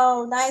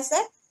 Wow, nice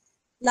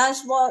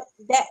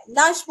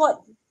Lunchboard.com.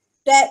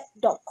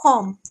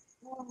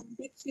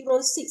 Big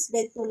Hero 6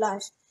 bento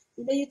lunch.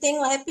 Bila you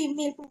tengok Happy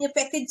Meal punya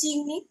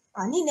packaging ni,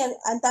 ni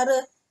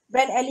antara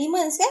brand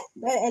elements kan.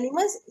 Brand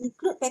elements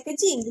include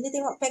packaging. Bila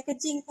tengok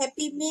packaging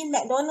Happy Meal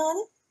McDonald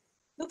ni,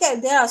 look at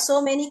there are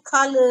so many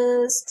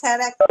colors,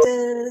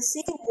 characters,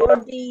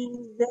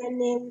 wording, brand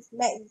names,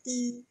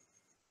 MACD,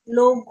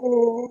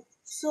 logo.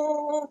 So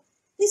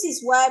this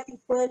is why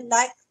people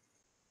like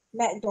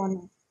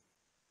McDonald.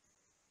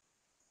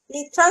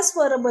 The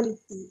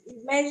transferability.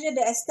 It measures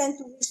the extent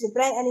to which the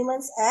brand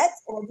elements add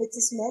or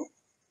advertisement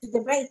to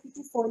the brand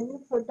equity for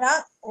new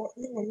product or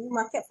in a new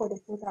market for the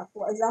product.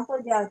 For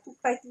example, there are two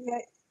criteria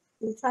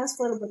in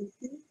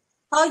transferability.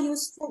 How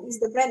useful is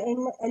the brand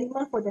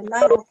element for the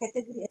line or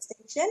category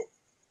extension?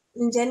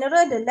 In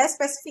general, the less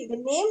specific the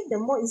name, the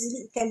more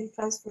easily it can be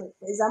transferred.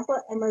 For example,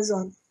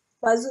 Amazon.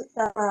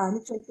 Bazooka,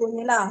 ni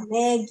contohnya lah.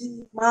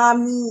 Maggi,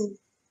 Mami,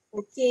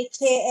 okay,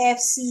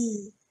 KFC,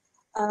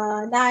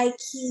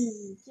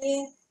 Nike,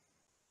 okay.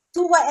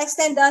 To what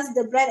extent does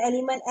the brand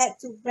element add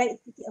to brand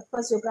equity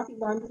across geographic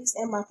boundaries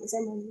and markets?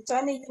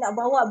 Macam mana you nak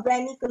bawa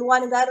brand ni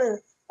keluar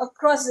negara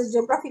across the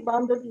geographic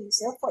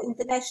boundaries for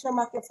international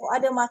market, for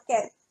other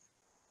market,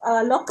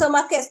 local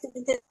markets to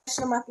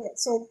international market.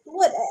 So to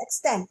what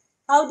extent,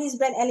 how this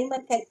brand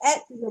element can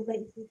add to your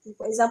brand equity?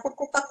 For example,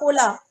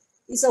 Coca-Cola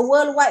is a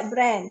worldwide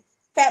brand.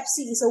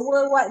 Pepsi is a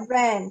worldwide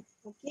brand.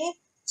 Okay,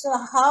 so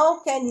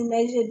how can you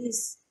measure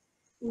this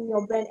in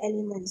your brand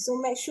element?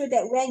 So make sure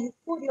that when you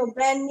put your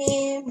brand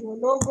name, your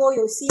logo,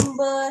 your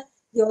symbol,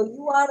 your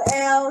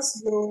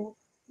URLs,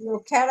 your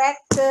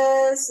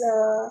characters,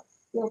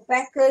 your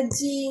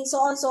packaging,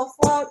 so on and so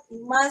forth,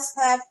 you must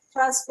have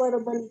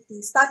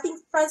transferability. Starting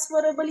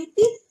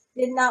transferability,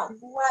 dia nak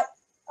buat,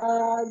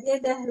 dia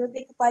dah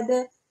lebih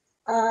kepada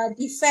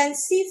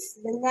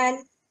defensive dengan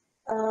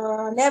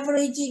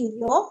leveraging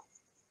your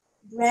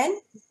brand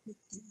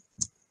equity.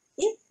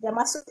 Okay, dah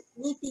masuk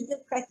ni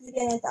 3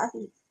 kriteria yang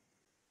terakhir.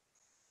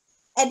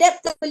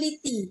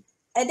 Adaptability.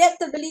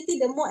 Adaptability,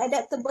 the more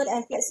adaptable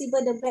and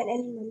flexible the brand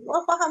element. You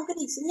all faham ke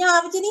ni?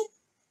 Senyap macam ni?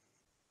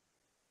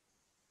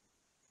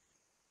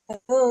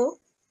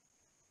 Hello?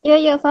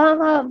 Ya,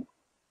 faham.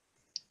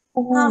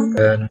 Faham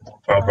ke?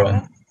 No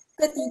problem.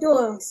 Ke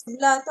tidur?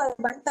 Sebelah tu ada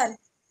bantal.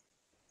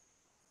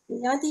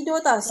 Jangan tidur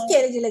tau.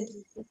 Sikit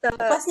lagi.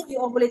 Lepas ni you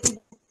all boleh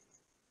tidur.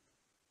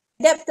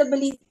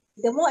 Adaptability.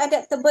 The more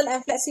adaptable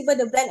and flexible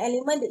the brand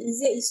element, the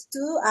easier it is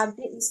to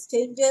update its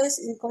changes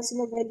in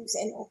consumer values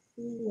and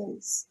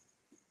opinions.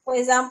 For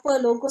example,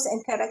 logos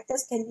and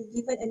characters can be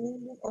given a new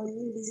look or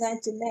new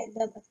design to make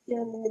them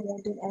appear more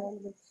modern and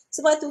relevant.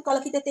 Sebab tu kalau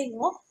kita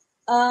tengok,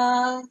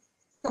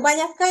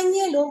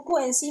 kebanyakannya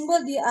logo and symbol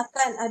dia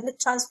akan ada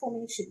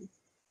transformation.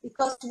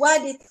 Because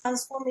why the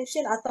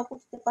transformation ataupun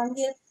kita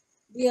panggil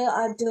dia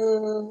ada,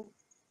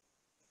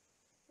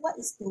 what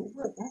is the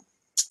word?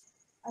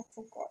 I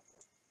forgot.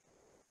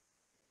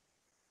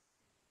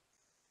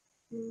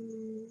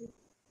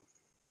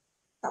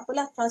 Tak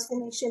apalah,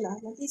 transformation lah.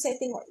 Nanti saya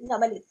tengok,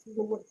 ingat balik the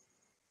word.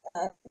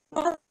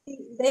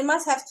 They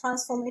must have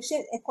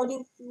transformation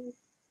according to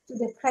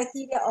the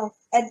criteria of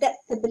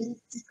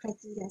adaptability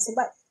criteria.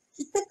 Sebab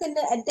kita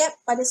kena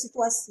adapt pada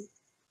situasi.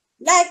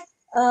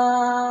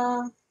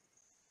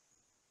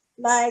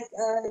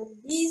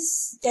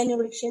 This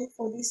generation,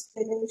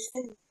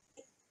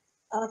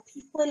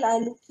 people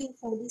are looking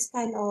for this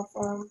kind of,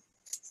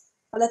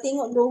 kalau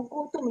tengok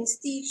logo tu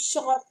mesti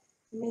short,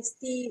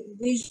 mesti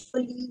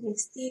visually,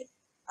 mesti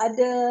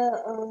ada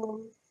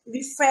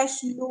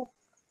refresh look,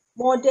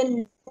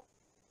 modern look.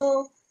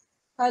 So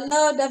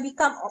kalau dah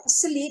become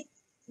obsolete,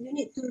 you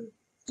need to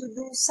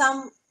do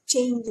some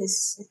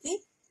changes,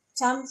 okay?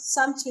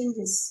 Some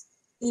changes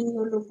in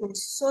your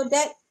logos so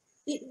that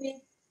it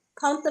will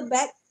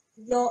counterback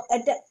your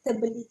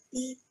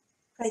adaptability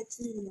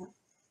criteria,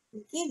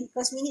 okay?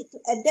 Because we need to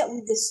adapt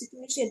with the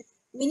situation.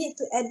 We need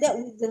to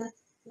adapt with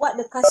what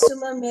the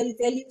customer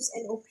values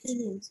and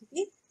opinions,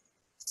 okay?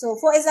 So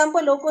for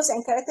example, logos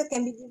and character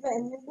can be given a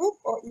new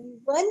look or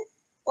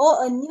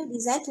a new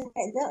design to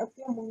make them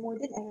appear more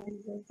modern and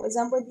relevant. For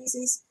example, this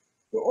is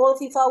the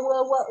old FIFA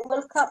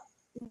World Cup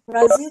in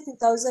Brazil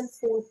 2014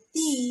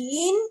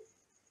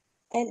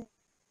 and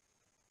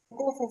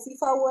go for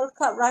FIFA World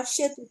Cup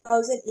Russia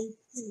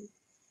 2018.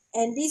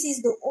 And this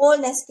is the old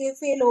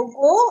Nescafe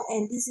logo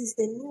and this is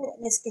the new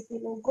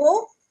Nescafe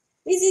logo.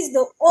 This is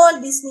the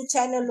old Disney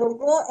Channel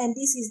logo and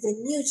this is the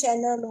new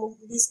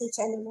Disney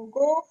Channel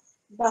logo.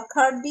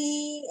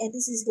 Bacardi, and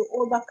this is the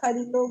old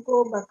Bacardi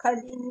logo.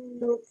 Bacardi new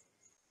look.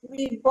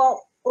 Reebok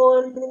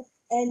old look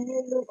and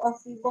new look of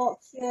Reebok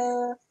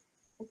here.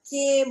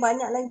 Okay,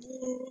 banyak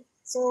lagi.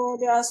 So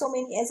there are so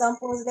many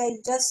examples there.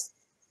 Just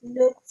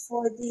look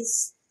for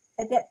this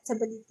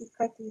adaptability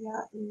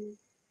criteria in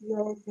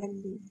your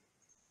branding.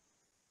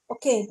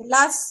 Okay, the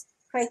last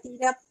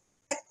criteria,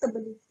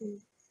 protectability.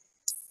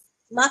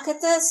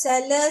 Marketers,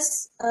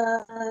 sellers,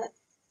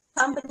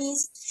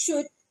 companies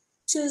should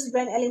choose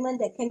brand element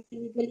that can be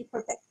legally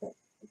protected.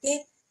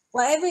 Okay,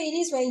 whatever it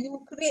is, when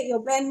you create your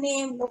brand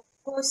name,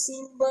 logo,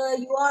 symbol,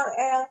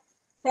 URL,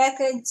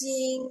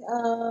 packaging,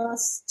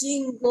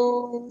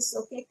 jingles,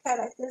 okay,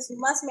 characters, you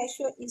must make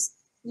sure it's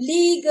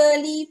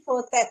legally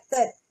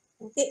protected,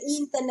 okay,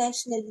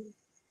 internationally.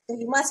 So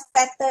you must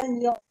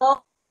patent your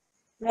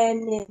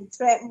brand name,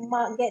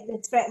 trademark, get the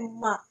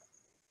trademark,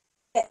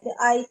 get the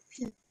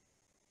IP,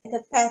 get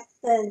the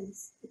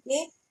patents,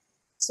 okay.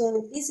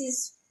 So this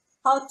is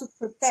how to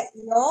protect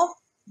your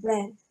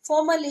brand.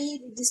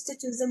 Formally register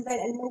chosen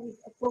brand element with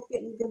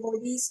appropriate legal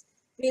bodies,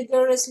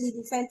 vigorously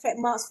defend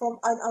trademarks from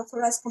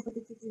unauthorized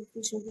competitive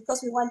infringement,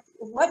 because we want to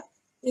avoid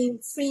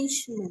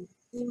infringement.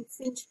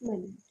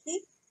 Okay.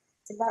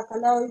 Sebab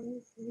kalau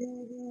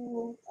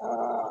you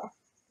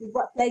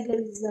buat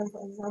plagiarism,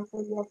 for example,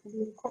 you are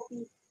doing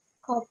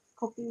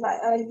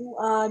copyright, you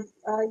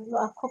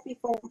are copy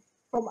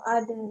from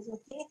others,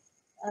 okay.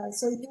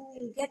 So you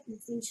will get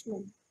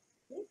infringement.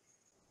 Okay.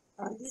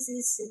 This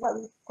is what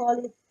we call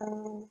it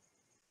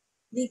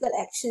legal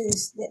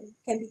actions that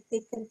can be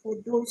taken for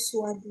those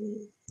who are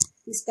doing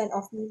this kind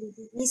of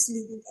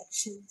misleading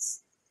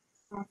actions.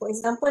 For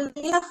example,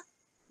 ni lah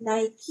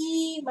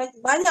Nike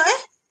banyak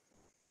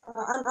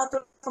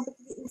unauthorized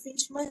competitive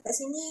infringement kat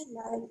sini.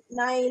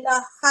 Nike lah,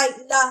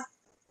 Hype lah,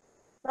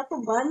 berapa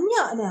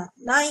banyak dah.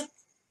 Nike,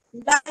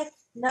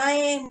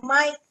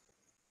 Mike,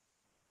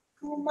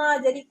 Kuma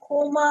jadi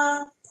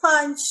Koma,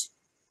 Punch,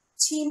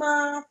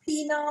 Chima,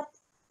 Pina,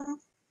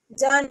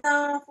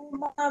 Jana,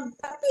 Puma.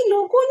 Tapi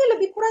logonya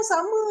lebih kurang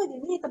sama je.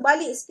 Ni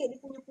terbalik sikit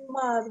dia punya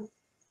Puma tu.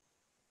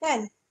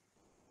 Kan?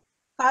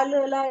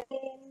 Color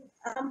lain,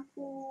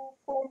 Ampu,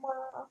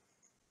 Koma.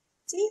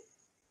 See?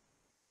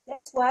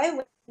 That's why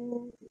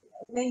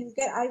when you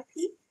get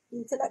IP,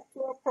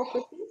 intellectual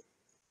property,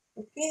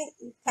 okay,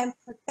 it can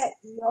protect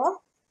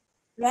your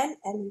brand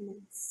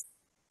elements.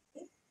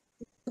 Okay?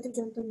 Itu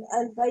contohnya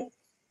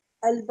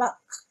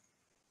Albak.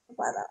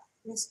 Nampak tak?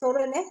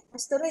 Restoran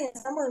yang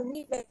sama.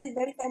 Ni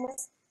very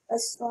famous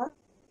restaurant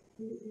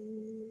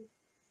in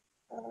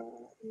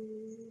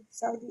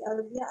Saudi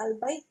Arabia,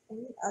 Al-Baik,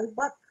 and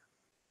Albak.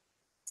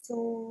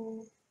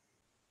 So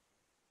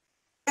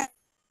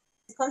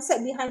the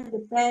concept behind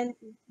the brand,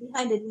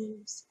 behind the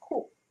names,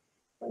 Coke.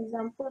 For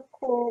example,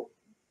 Coke,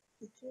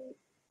 okay,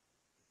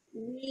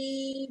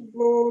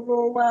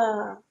 Viborowa.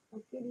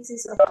 Okay, this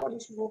is a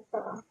Polish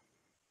vodka.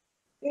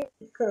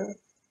 Okay,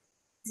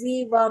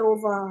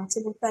 Vivarova,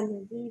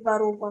 sebutannya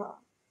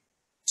Vivarova,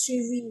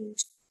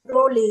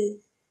 Chevrolet.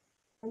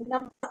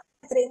 Nampak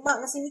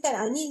trademark kat sini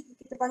kan? Ni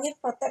kita panggil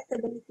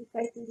protectability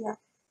criteria.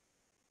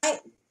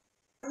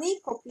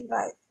 Ni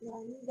copyright.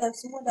 Ni dah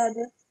semua dah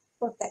ada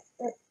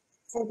protected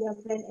for their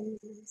brand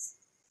elements.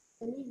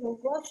 Ini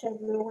logo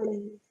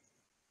Chevrolet,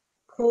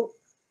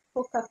 Coke,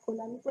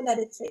 Coca-Cola ni pun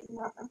ada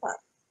trademark, nampak?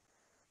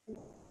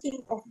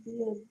 King of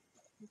Beer,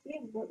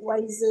 okay,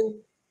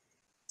 Budweiser.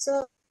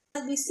 So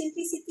with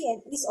simplicity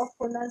and ease of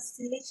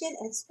pronunciation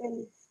and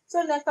spelling.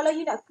 So kalau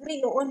you nak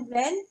create your own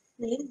brand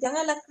name,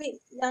 janganlah create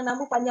yang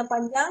nama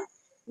panjang-panjang,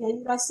 yang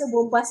you rasa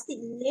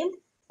bombastic name,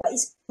 but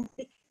it's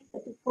complicated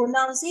to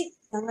pronounce it.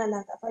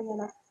 Janganlah, tak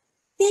payahlah.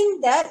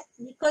 Think that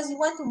because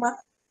you want to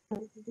market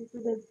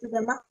to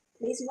the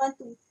marketplace, you want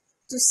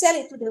to sell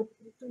it to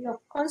your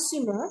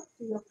consumer,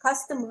 to your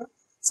customer.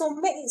 So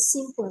make it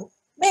simple,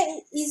 make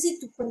it easy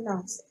to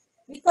pronounce.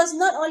 Because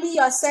not only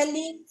you are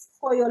selling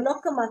for your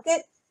local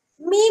market,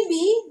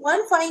 maybe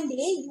one fine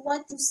day you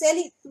want to sell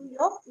it to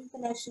your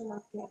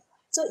international market.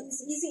 So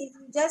it's easy if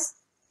you just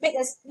make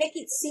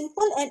it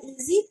simple and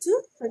easy to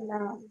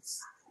pronounce.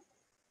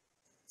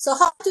 So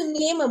how to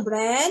name a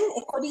brand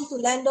according to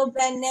Landor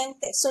brand name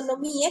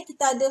taxonomy,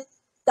 kita ada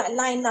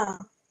guideline lah.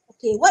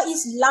 Okay, what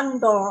is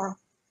Landor?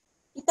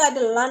 Kita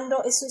ada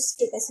Landor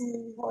Associate kat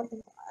sini.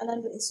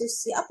 Landor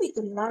Associate. Apa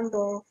itu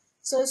Landor?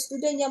 So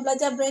student yang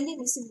belajar branding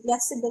mesti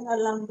biasa dengar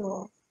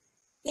Landor.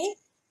 Okay,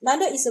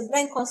 Landor is a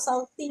brand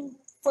consulting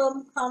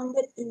firm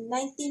founded in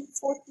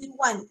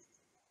 1941.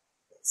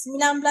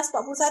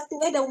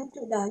 1941 dah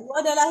wujud dah. You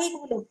dah lahir ke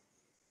belum?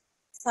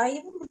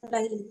 Saya pun belum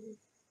lahir.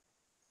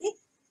 Okay,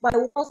 by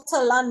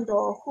Walter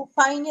Landor, who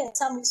pioneered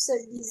some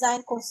research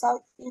design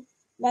consulting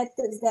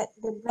methods that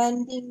the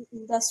branding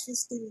industry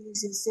still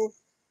uses. So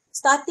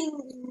starting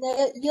in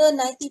the year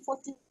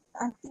 1940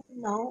 until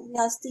now, we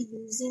are still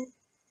using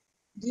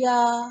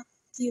their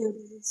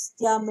theories,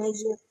 their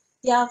measure,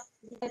 their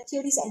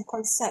theories and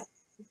concept.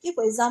 Okay,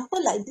 for example,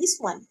 like this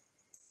one.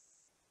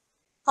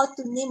 How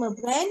to name a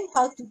brand,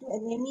 how to do a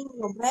naming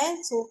your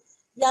brand. So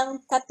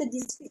yang kata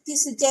descriptive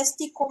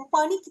suggestive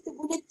compound ni kita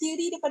guna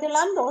teori daripada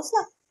Landor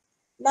lah.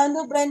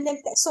 Landor brand name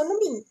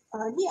taxonomy.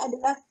 Ni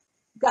adalah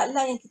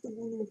guideline yang kita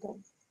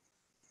gunakan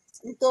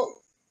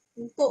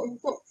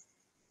untuk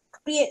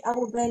create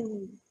our brand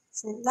name.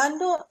 So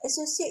Landor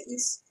Associate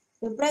is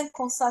the brand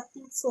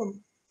consulting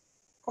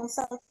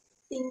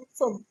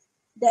firm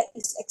that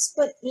is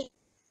expert in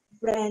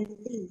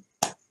branding.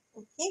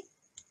 Okay,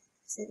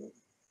 so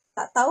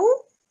tak tahu?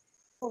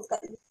 Oh,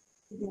 kat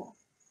dia.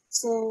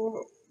 So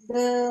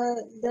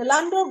the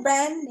Landor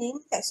brand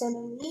name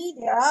taxonomy,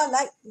 there are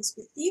like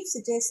descriptive,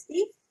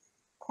 suggestive,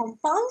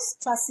 compounds,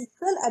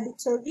 classical,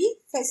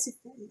 arbitrary,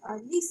 fanciful.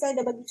 Ni saya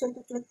dah bagi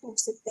contoh-contoh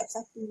setiap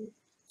satu ni.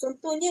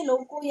 Contohnya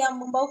logo yang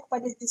membawa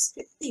kepada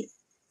descriptive,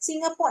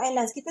 Singapore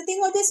Airlines. Kita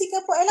tengok je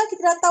Singapore Airlines,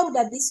 kita dah tahu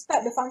dah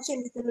describe the function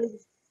literally.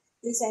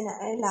 This an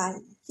airline.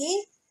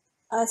 Okay.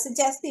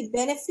 Suggestive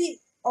benefit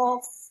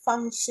of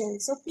function.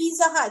 So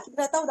Pizza Hut, kita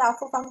dah tahu dah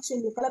apa function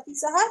dia. Kalau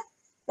Pizza Hut,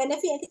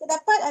 benefit yang kita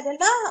dapat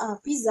adalah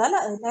pizza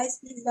lah, a nice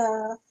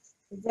pizza,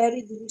 a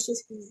very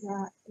delicious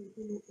pizza.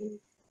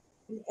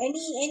 In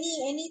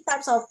any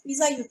types of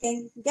pizza you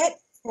can get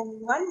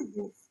from one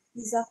roof.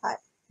 Pizza Hut.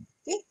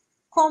 Okay.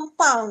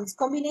 Compounds,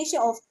 combination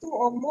of two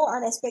or more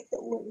unexpected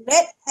words.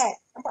 Red Hat,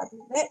 nampak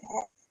tu? Red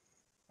Hat.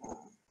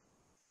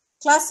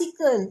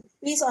 Classical,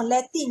 based on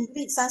Latin,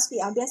 Greek,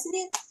 Sanskrit.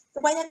 Biasanya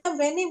kebanyakan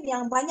brand name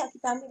yang banyak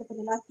kita ambil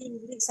daripada Latin,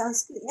 Greek,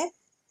 Sanskrit.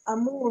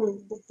 Amul,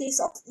 the taste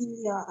of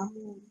India.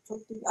 Amul.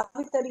 Contohnya,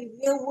 arbitrary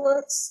real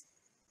words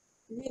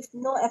with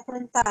no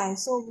apparentine.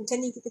 So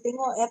macam ni kita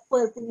tengok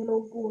Apple punya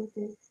logo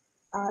tu.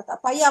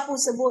 Tak payah pun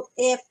sebut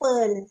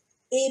Apple,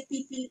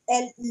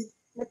 A-P-P-L-E.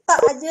 Letak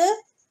aja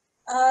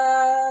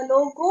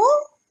logo,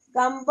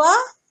 gambar,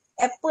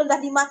 Apple dah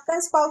dimakan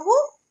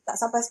separuh, tak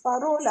sampai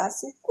separuh lah,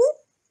 suku,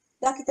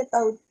 dah kita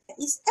tahu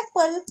is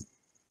Apple.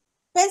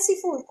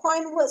 Fanciful,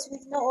 coin words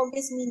with no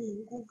obvious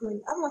meaning. Google.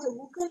 Apa maksud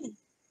Google ni?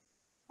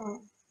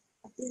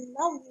 Until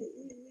now we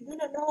do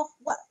not know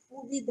what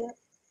would be the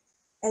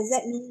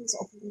exact meanings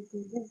of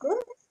Google. Google?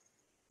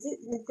 Is it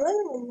Google?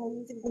 When you are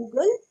using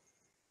Google,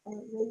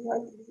 when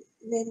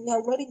you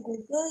are wearing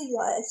Google, you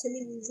are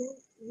actually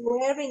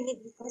wearing it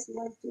because you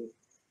want to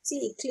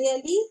see it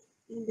clearly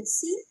in the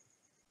sea.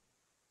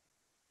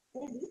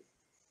 Maybe.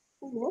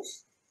 Who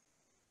knows?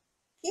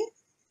 Okay.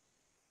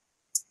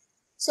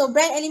 So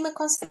brand element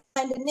concept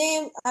and the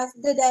name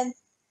other than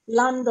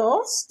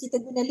Landos,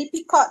 kita guna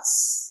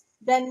Lipicots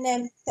brand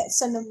name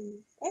taxonomy.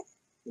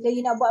 Bila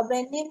you nak buat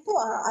brand name tu,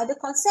 ada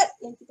konsep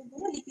yang kita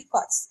guna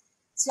Lipicots.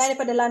 Selain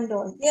daripada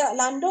Lando.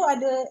 Lando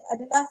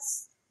adalah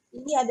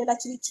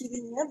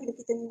ciri-cirinya bila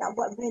kita nak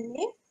buat brand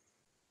name.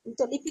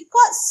 Untuk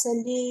Lipicots,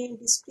 surname,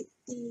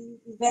 descriptive,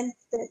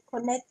 invented,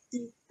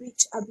 connective,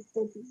 rich,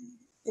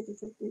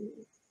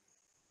 arbitrary.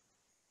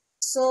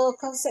 So,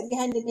 concept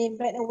behind the name,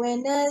 brand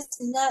awareness,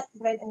 ingat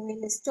brand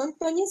awareness.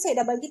 Contohnya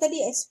saya dah bagi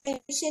tadi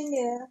explanation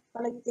dia.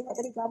 Kalau you tengok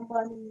tadi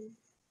gambar ni.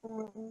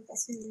 Kat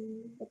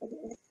sini.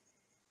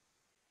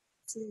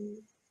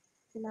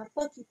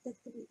 Kenapa kita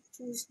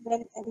choose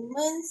brand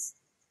elements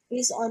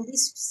based on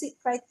this specific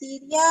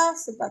criteria?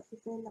 Sebab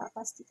kita nak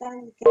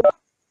pastikan we can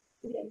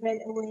create brand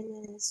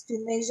awareness to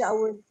measure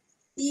our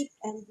deep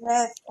and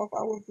breadth of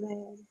our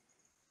brand.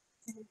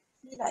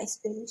 Inilah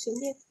explanation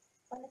dia.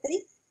 Mana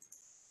tadi?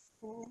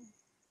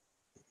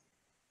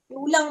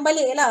 Ulang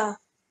balik lah.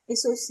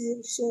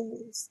 Association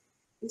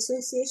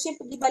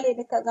pergi balik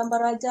dekat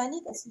gambar raja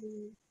ni kat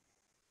sini.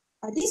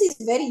 This is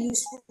very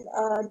useful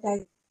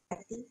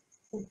diagram.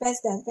 The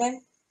best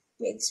diagram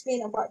to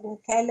explain about the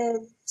Keller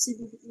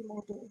CBDE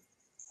model.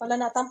 Kalau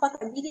nak tampal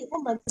kat bilik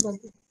pun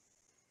bantu-bantu.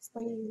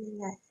 Supaya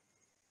ingat.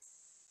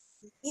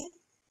 Okay.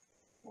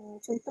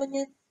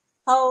 Contohnya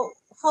how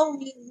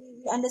we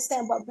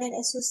understand about brand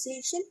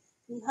association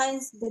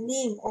behind the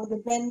name or the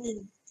brand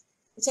name.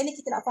 Macam ni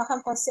kita nak faham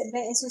konsep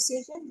brand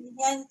association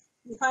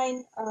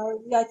behind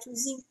we are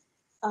choosing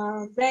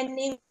brand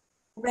name,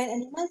 brand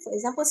animal, for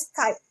example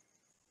Skype.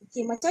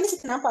 Okay, macam ni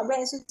kita nampak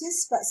brand association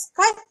sebab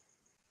Skype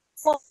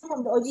formed from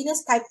the original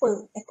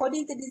Skyper.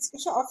 According to the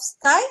description of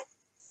Skype,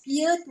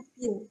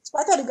 peer-to-peer. Sebab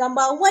tu ada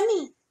gambar awan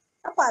ni.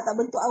 Nampak tak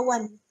bentuk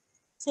awan?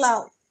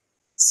 Cloud.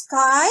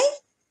 Sky,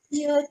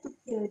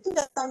 peer-to-peer. Itu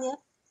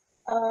datangnya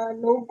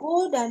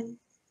logo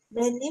dan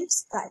brand name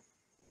Skype.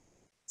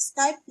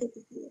 Skype,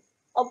 peer-to-peer.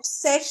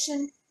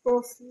 Obsession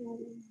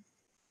perfume.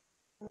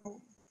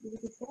 Bila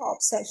kita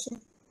obsession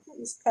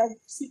is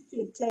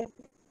CK,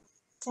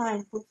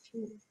 Klein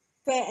perfume.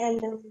 Fair and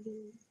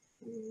lovely.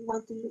 You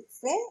want to look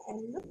fair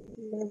and look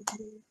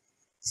lovely.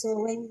 So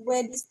when you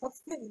wear this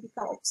perfume, you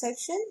become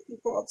obsession.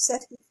 People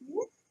obsessed with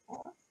you.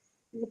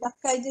 You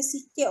pakai je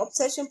CK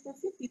obsession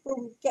perfume, people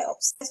will get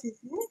obsessed with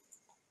you,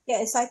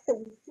 get excited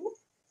with you.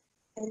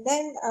 And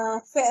then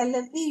fair and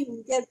lovely,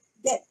 you get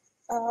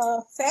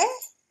fair.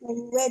 When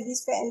you wear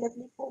this fair and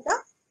lovely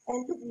product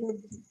and look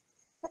lovely.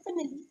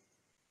 Definitely.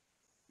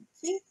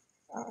 Okay.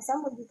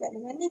 Sama juga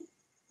dengan ni.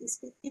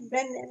 Descriptive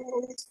brand and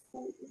always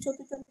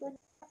contoh-contoh.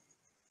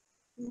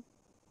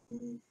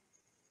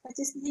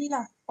 Baca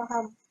sendirilah.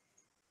 Faham.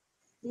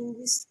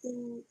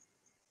 Linguistic.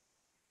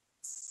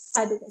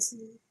 Ada kat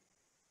sini.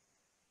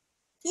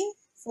 Okay.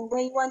 So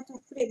when you want to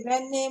create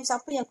brand names,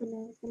 apa yang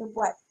kena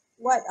buat?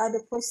 What are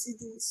the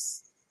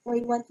procedures? When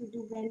you want to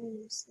do brand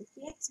names,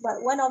 okay?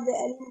 Sebab one of the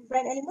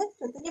brand elements,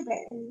 contohnya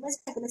brand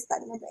elements, saya kena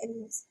start dengan brand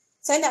elements.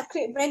 Saya nak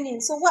create brand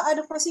name. So what are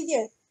the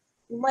procedure?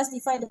 You must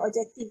define the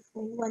objective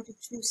when you want to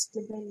choose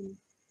the brand name.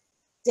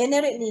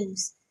 Generate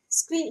names.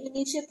 Screen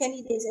initial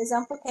candidates.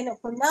 Example, cannot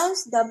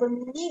pronounce, double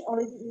meaning,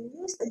 already in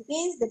use,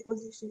 against the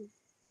position.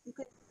 You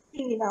can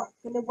screen it out.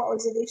 Kena buat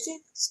observation,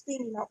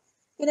 screen it out.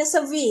 Kena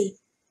survey.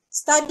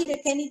 Study the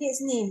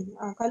candidate's name.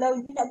 Kalau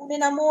you nak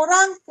guna nama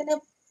orang,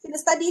 kena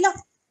study lah.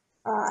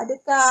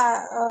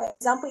 Adakah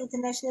example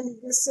international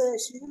legal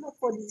search, you look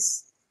for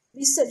this.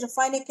 research, the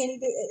final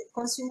candidate,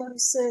 consumer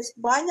research,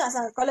 banyak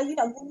sangat. Kalau you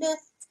nak guna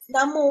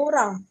nama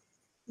orang,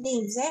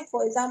 names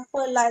for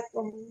example like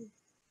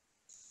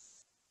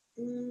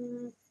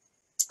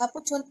apa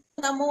contoh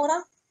nama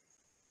orang?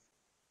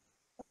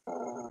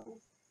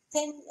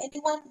 Can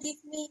anyone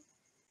give me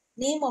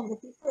name of the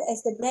people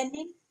as the brand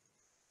name?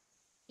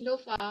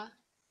 Niloufar.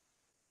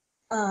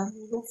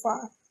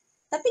 Niloufar.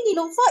 Tapi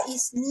Niloufar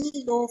is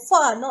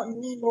Niloufar, not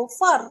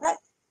Nilofar, right?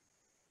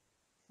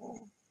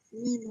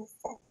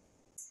 Niloufar.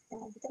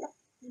 Betul lah.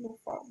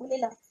 Niloufar. Boleh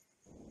lah.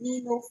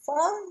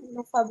 Niloufar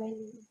brand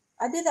name.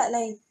 Ada tak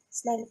lain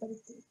selain daripada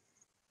itu?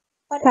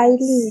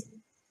 Kylie.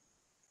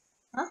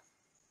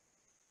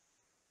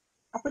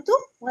 Apa tu?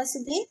 Once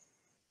again?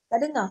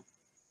 Tak dengar.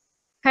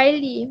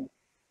 Kylie.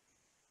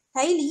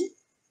 Kylie?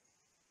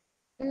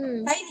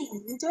 Hmm. Kylie.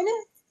 Macam mana?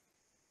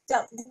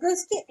 Sekejap, Google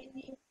sikit.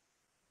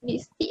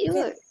 Lipstick tu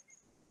kot.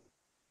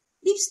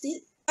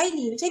 Lipstick?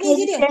 Kylie. Macam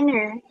ni je dia.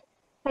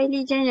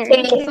 Kylie Jenner.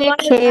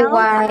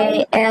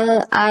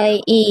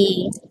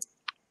 Kylie.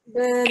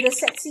 The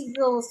sexy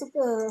girls tu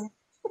ke?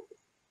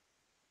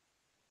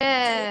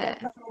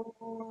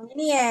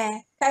 Ini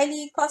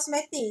Kylie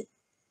Cosmetic.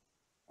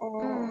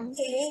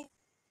 Okay.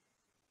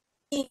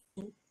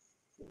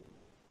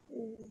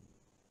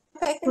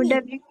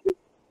 Huda Beauty.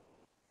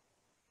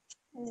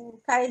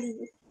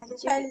 Kylie.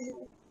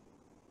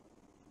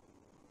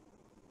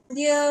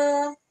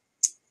 Dia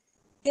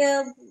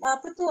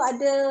apa tu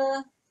ada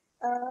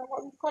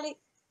what we call it,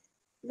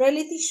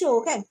 reality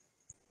show kan?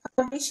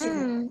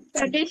 Kardashian.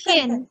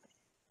 Kardashian.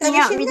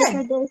 Kardashian with kan?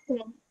 the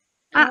Kardashian.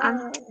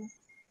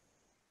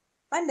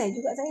 Pandai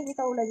juga saya ni,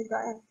 tahulah juga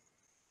kan.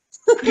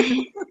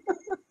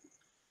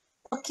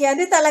 Okey,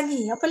 ada tak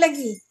lagi? Apa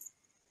lagi?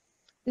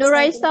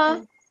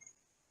 Nuraisa.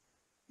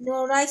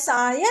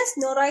 Nuraisa,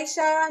 yes,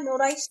 Nuraisa.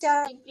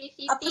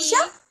 Apa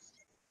Syah?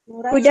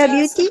 Huda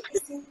Beauty.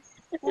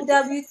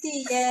 Huda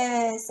Beauty,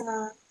 yes.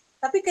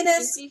 Tapi kena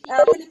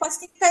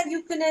pastikan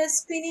you kena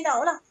screen it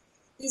out lah.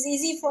 It's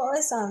easy for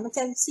us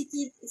macam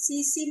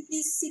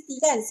Simplicity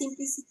kan,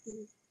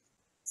 Simplicity.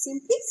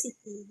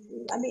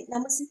 Ambil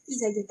nama Siti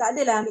saja. Tak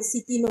adalah ambil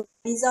Siti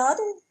Nurhaliza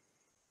tu.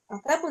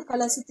 Kenapa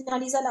kalau Siti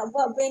Nurhaliza nak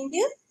buat brand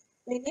dia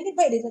ni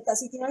baik dia letak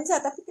Siti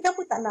Nurhaliza, tapi kenapa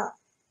tak nak?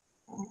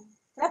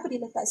 Kenapa dia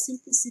letak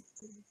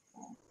Simplicity?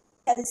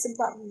 Ada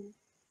sebab ni.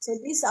 So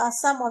these are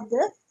some of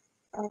the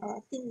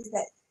things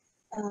that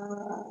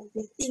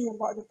they think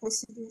about the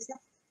procedures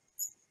lah.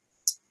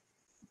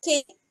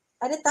 Okay,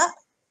 ada tak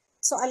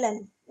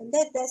soalan? And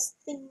that's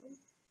thing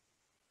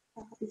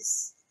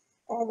is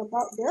all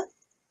about the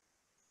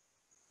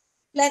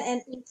plan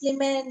and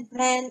implement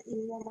brand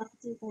in your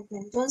marketing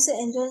program. Johnson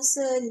 &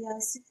 Johnson,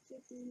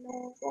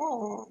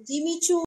 Jimmy Choo.